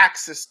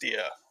 axis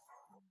deer,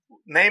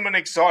 name an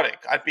exotic,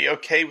 I'd be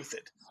okay with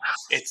it.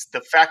 It's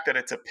the fact that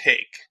it's a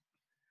pig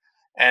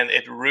and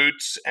it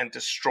roots and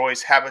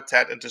destroys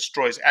habitat and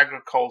destroys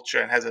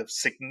agriculture and has a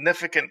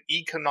significant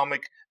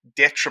economic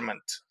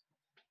detriment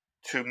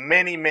to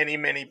many, many,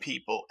 many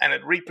people, and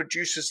it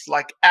reproduces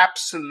like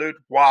absolute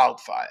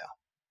wildfire.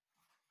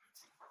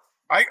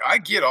 I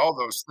get all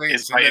those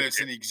things, and then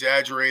it's an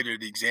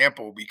exaggerated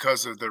example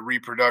because of the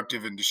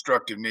reproductive and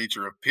destructive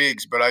nature of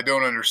pigs, but I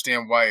don't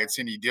understand why it's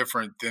any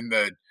different than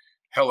the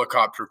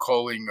helicopter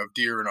culling of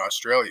deer in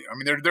Australia. I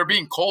mean, they're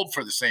being culled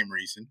for the same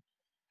reason.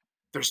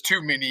 There's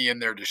too many and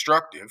they're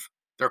destructive.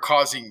 They're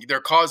causing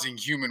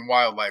human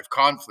wildlife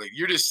conflict.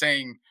 You're just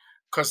saying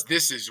because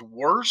this is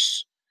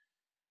worse,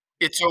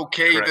 it's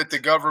okay that the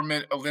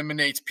government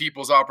eliminates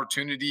people's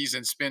opportunities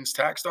and spends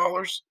tax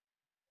dollars?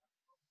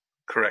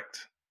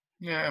 Correct.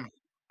 Yeah,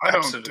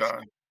 Absolutely.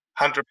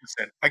 100%.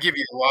 I give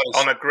you a lot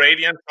of on a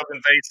gradient of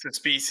invasive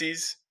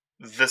species,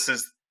 this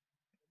is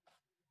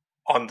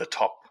on the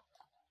top.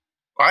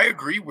 I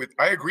agree with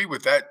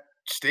that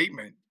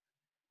statement.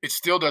 It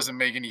still doesn't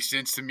make any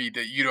sense to me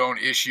that you don't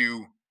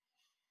issue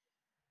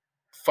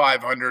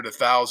 500,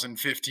 1,000,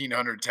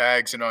 1,500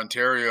 tags in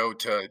Ontario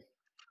to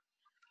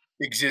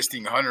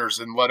existing hunters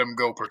and let them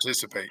go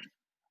participate.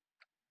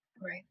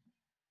 Right.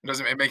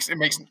 It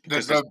makes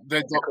because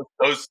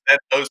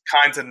those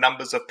kinds of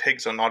numbers of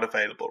pigs are not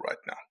available right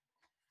now.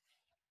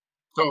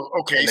 So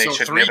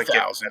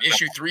 3,000,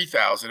 issue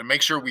 3,000 and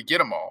make sure we get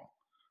them all,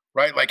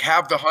 right? Like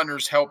have the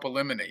hunters help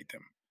eliminate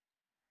them.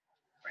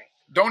 Right.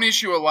 Don't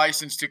issue a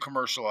license to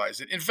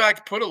commercialize it. In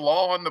fact, put a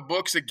law on the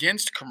books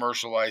against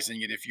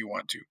commercializing it if you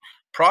want to.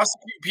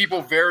 Prosecute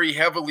people very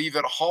heavily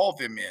that haul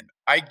them in.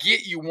 I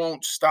get you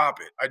won't stop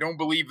it. I don't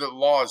believe that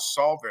laws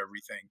solve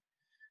everything.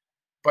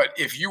 But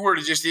if you were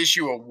to just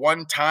issue a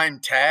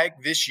one-time tag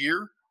this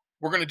year,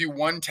 we're going to do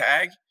one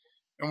tag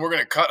and we're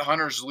going to cut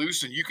hunters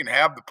loose and you can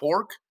have the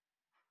pork.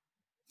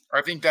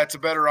 I think that's a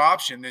better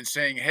option than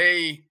saying,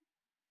 hey,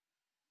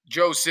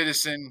 Joe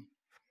Citizen,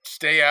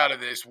 stay out of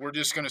this. We're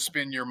just going to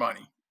spend your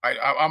money. I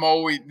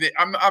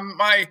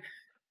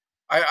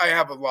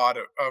have a lot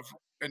of,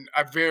 and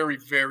I very,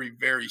 very,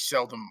 very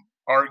seldom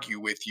argue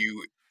with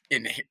you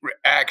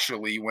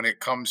actually when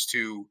it comes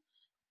to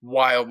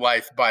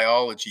wildlife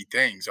biology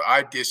things.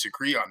 I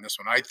disagree on this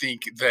one. I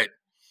think that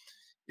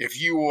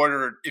if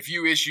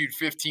you issued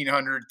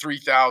 1,500,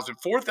 3,000,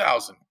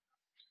 4,000,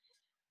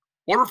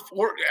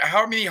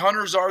 how many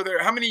hunters are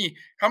there? How many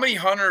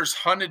hunters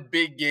hunted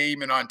big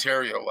game in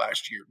Ontario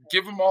last year?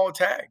 Give them all a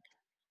tag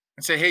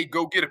and say, hey,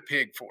 go get a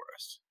pig for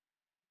us.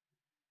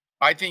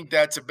 I think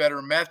that's a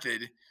better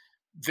method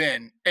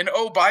than, and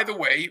oh, by the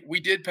way,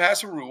 we did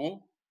pass a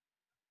rule.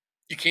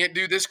 You can't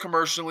do this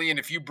commercially, and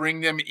if you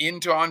bring them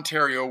into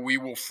Ontario, we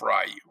will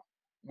fry you.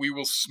 We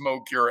will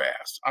smoke your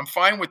ass. I'm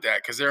fine with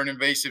that because they're an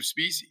invasive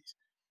species.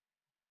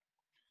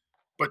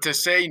 But to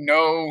say,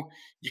 no,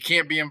 you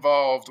can't be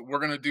involved, we're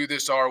going to do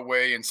this our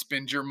way and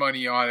spend your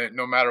money on it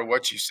no matter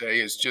what you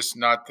say is just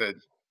not it's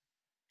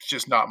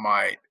just not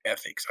my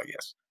ethics, I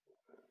guess.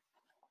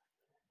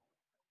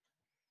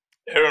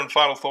 Erin,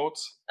 final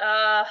thoughts?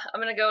 I'm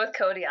gonna go with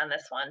Cody on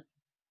this one.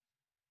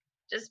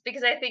 Just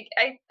because I think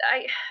I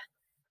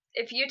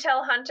if you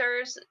tell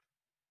hunters,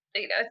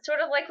 it's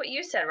sort of like what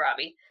you said,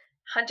 Robbie.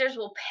 Hunters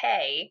will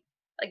pay.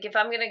 Like if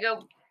I'm gonna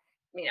go,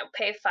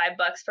 pay $5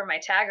 for my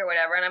tag or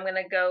whatever, and I'm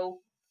gonna go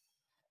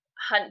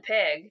hunt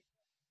pig.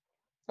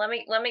 Let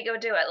me go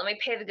do it. Let me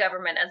pay the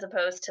government as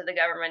opposed to the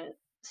government,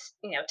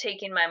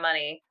 taking my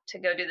money to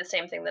go do the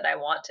same thing that I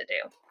want to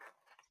do.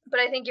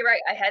 But I think you're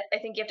right. I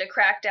think you have to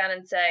crack down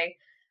and say,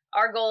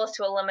 our goal is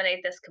to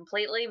eliminate this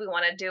completely. We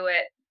want to do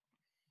it.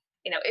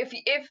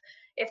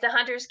 If the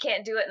hunters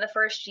can't do it in the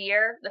first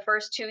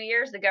 2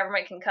 years, the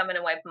government can come in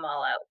and wipe them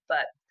all out.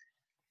 But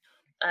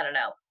I don't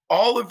know.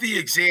 All of the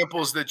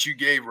examples that you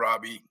gave,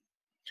 Robbie,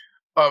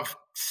 of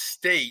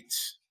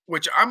states,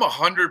 which I'm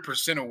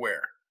 100%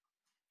 aware.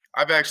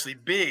 I've actually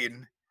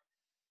been,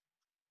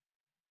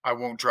 I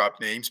won't drop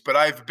names, but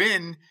I've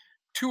been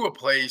to a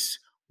place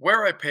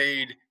where I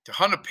paid to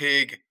hunt a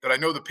pig that I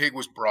know the pig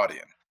was brought in.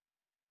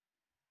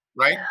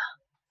 Right? Yeah.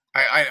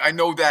 I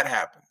know that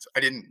happens. I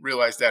didn't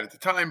realize that at the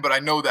time, but I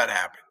know that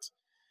happens.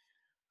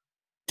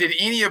 Did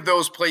any of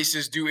those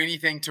places do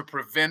anything to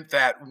prevent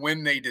that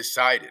when they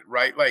decided,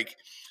 right? Like,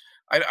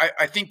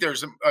 I think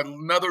there's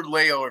another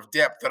layer of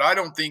depth that I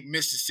don't think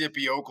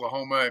Mississippi,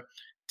 Oklahoma,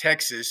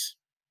 Texas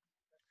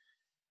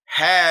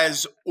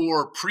has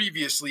or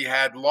previously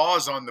had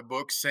laws on the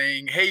books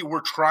saying, hey, we're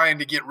trying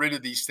to get rid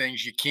of these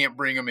things. You can't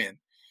bring them in.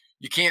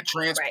 You can't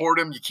transport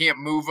them. You can't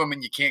move them,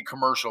 and you can't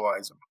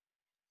commercialize them.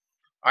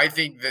 I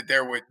think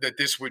that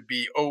this would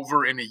be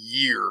over in a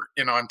year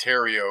in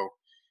Ontario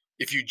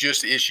if you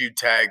just issued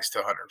tags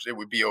to hunters. It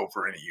would be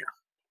over in a year.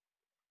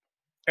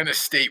 And the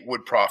state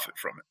would profit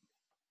from it.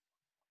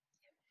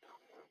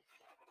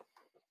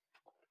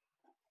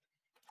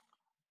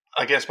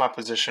 I guess my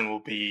position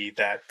will be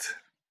that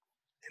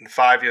in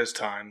 5 years'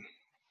 time,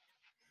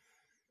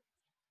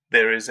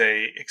 there is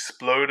a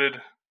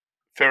exploded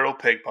feral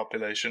pig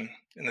population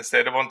in the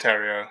state of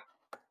Ontario.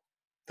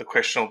 The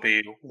question will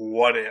be,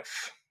 what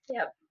if?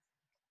 Yep.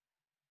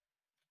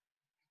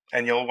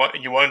 And you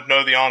won't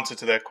know the answer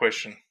to that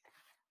question.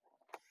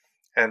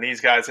 And these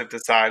guys have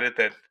decided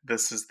that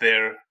this is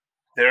their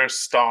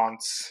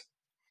stance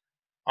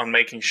on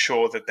making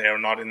sure that they are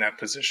not in that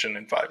position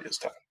in 5 years'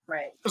 time.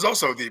 Right. There's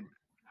also the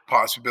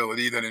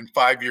possibility that in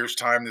 5 years'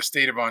 time, the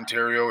state of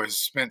Ontario has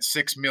spent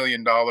 $6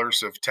 million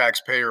of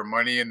taxpayer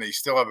money and they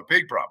still have a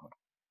pig problem.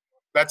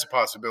 That's a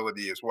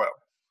possibility as well.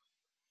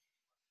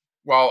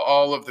 While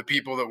all of the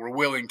people that were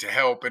willing to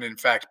help and in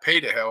fact pay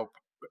to help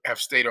have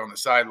stayed on the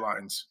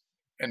sidelines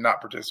and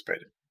not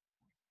participated.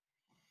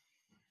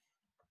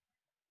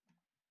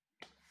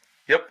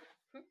 Yep.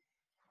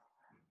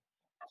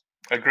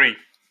 Agree.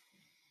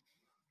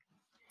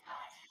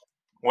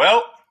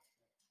 Well,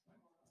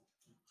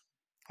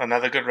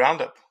 another good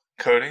roundup.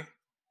 Cody,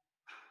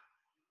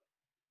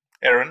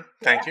 Erin,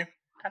 thank you.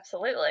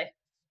 Absolutely.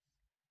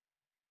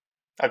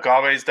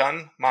 Agave's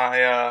done.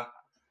 My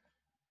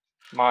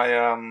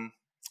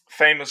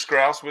famous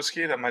grouse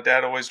whiskey that my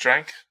dad always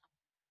drank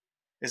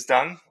is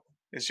done.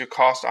 Is your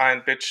cast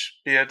iron bitch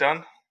beer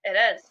done? It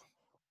is.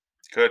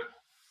 Good.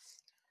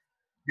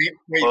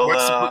 Wait, well,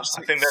 what's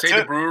I think that's say it.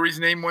 the brewery's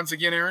name once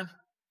again, Erin?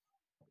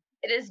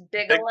 It is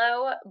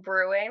Bigelow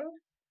Brewing.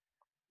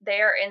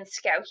 They are in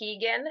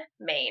Skowhegan,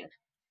 Maine.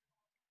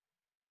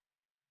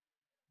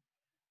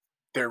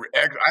 I have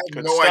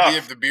Good no stuff. idea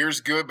if the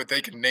beer's good, but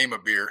they can name a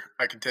beer.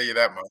 I can tell you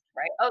that much.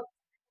 Right. Oh,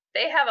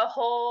 they have a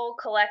whole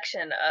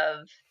collection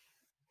of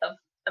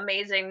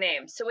amazing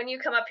names. So when you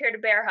come up here to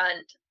bear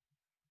hunt,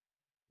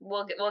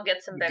 we'll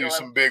get some Bigelow. Do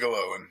some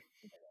Bigelow.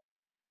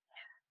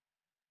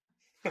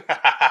 All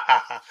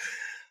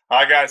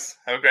right, guys.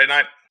 Have a great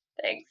night.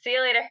 Thanks. See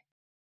you later.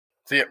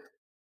 See ya.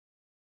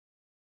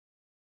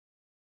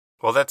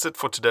 Well, that's it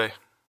for today.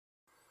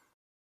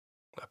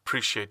 I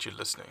appreciate you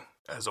listening,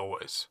 as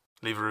always.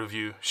 Leave a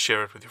review,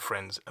 share it with your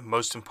friends, and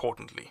most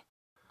importantly,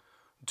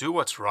 do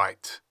what's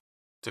right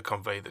to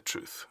convey the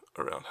truth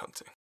around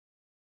hunting.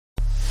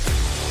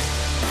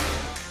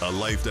 A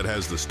life that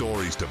has the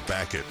stories to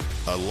back it.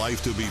 A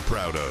life to be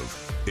proud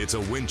of. It's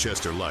a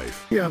Winchester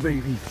life. Yeah,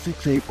 baby.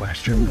 6'8"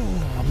 Western.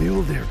 Oh,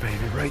 mule deer,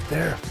 baby, right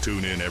there.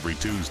 Tune in every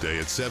Tuesday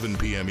at 7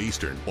 p.m.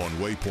 Eastern on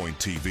Waypoint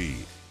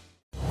TV.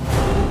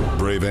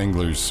 Brave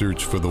anglers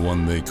search for the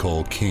one they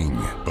call king,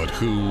 but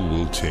who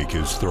will take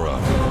his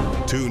throne?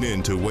 Tune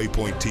in to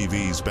Waypoint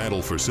TV's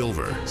Battle for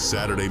Silver,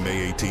 Saturday,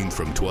 May 18th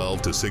from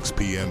 12 to 6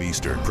 p.m.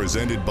 Eastern.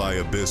 Presented by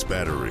Abyss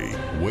Battery.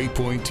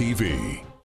 Waypoint TV.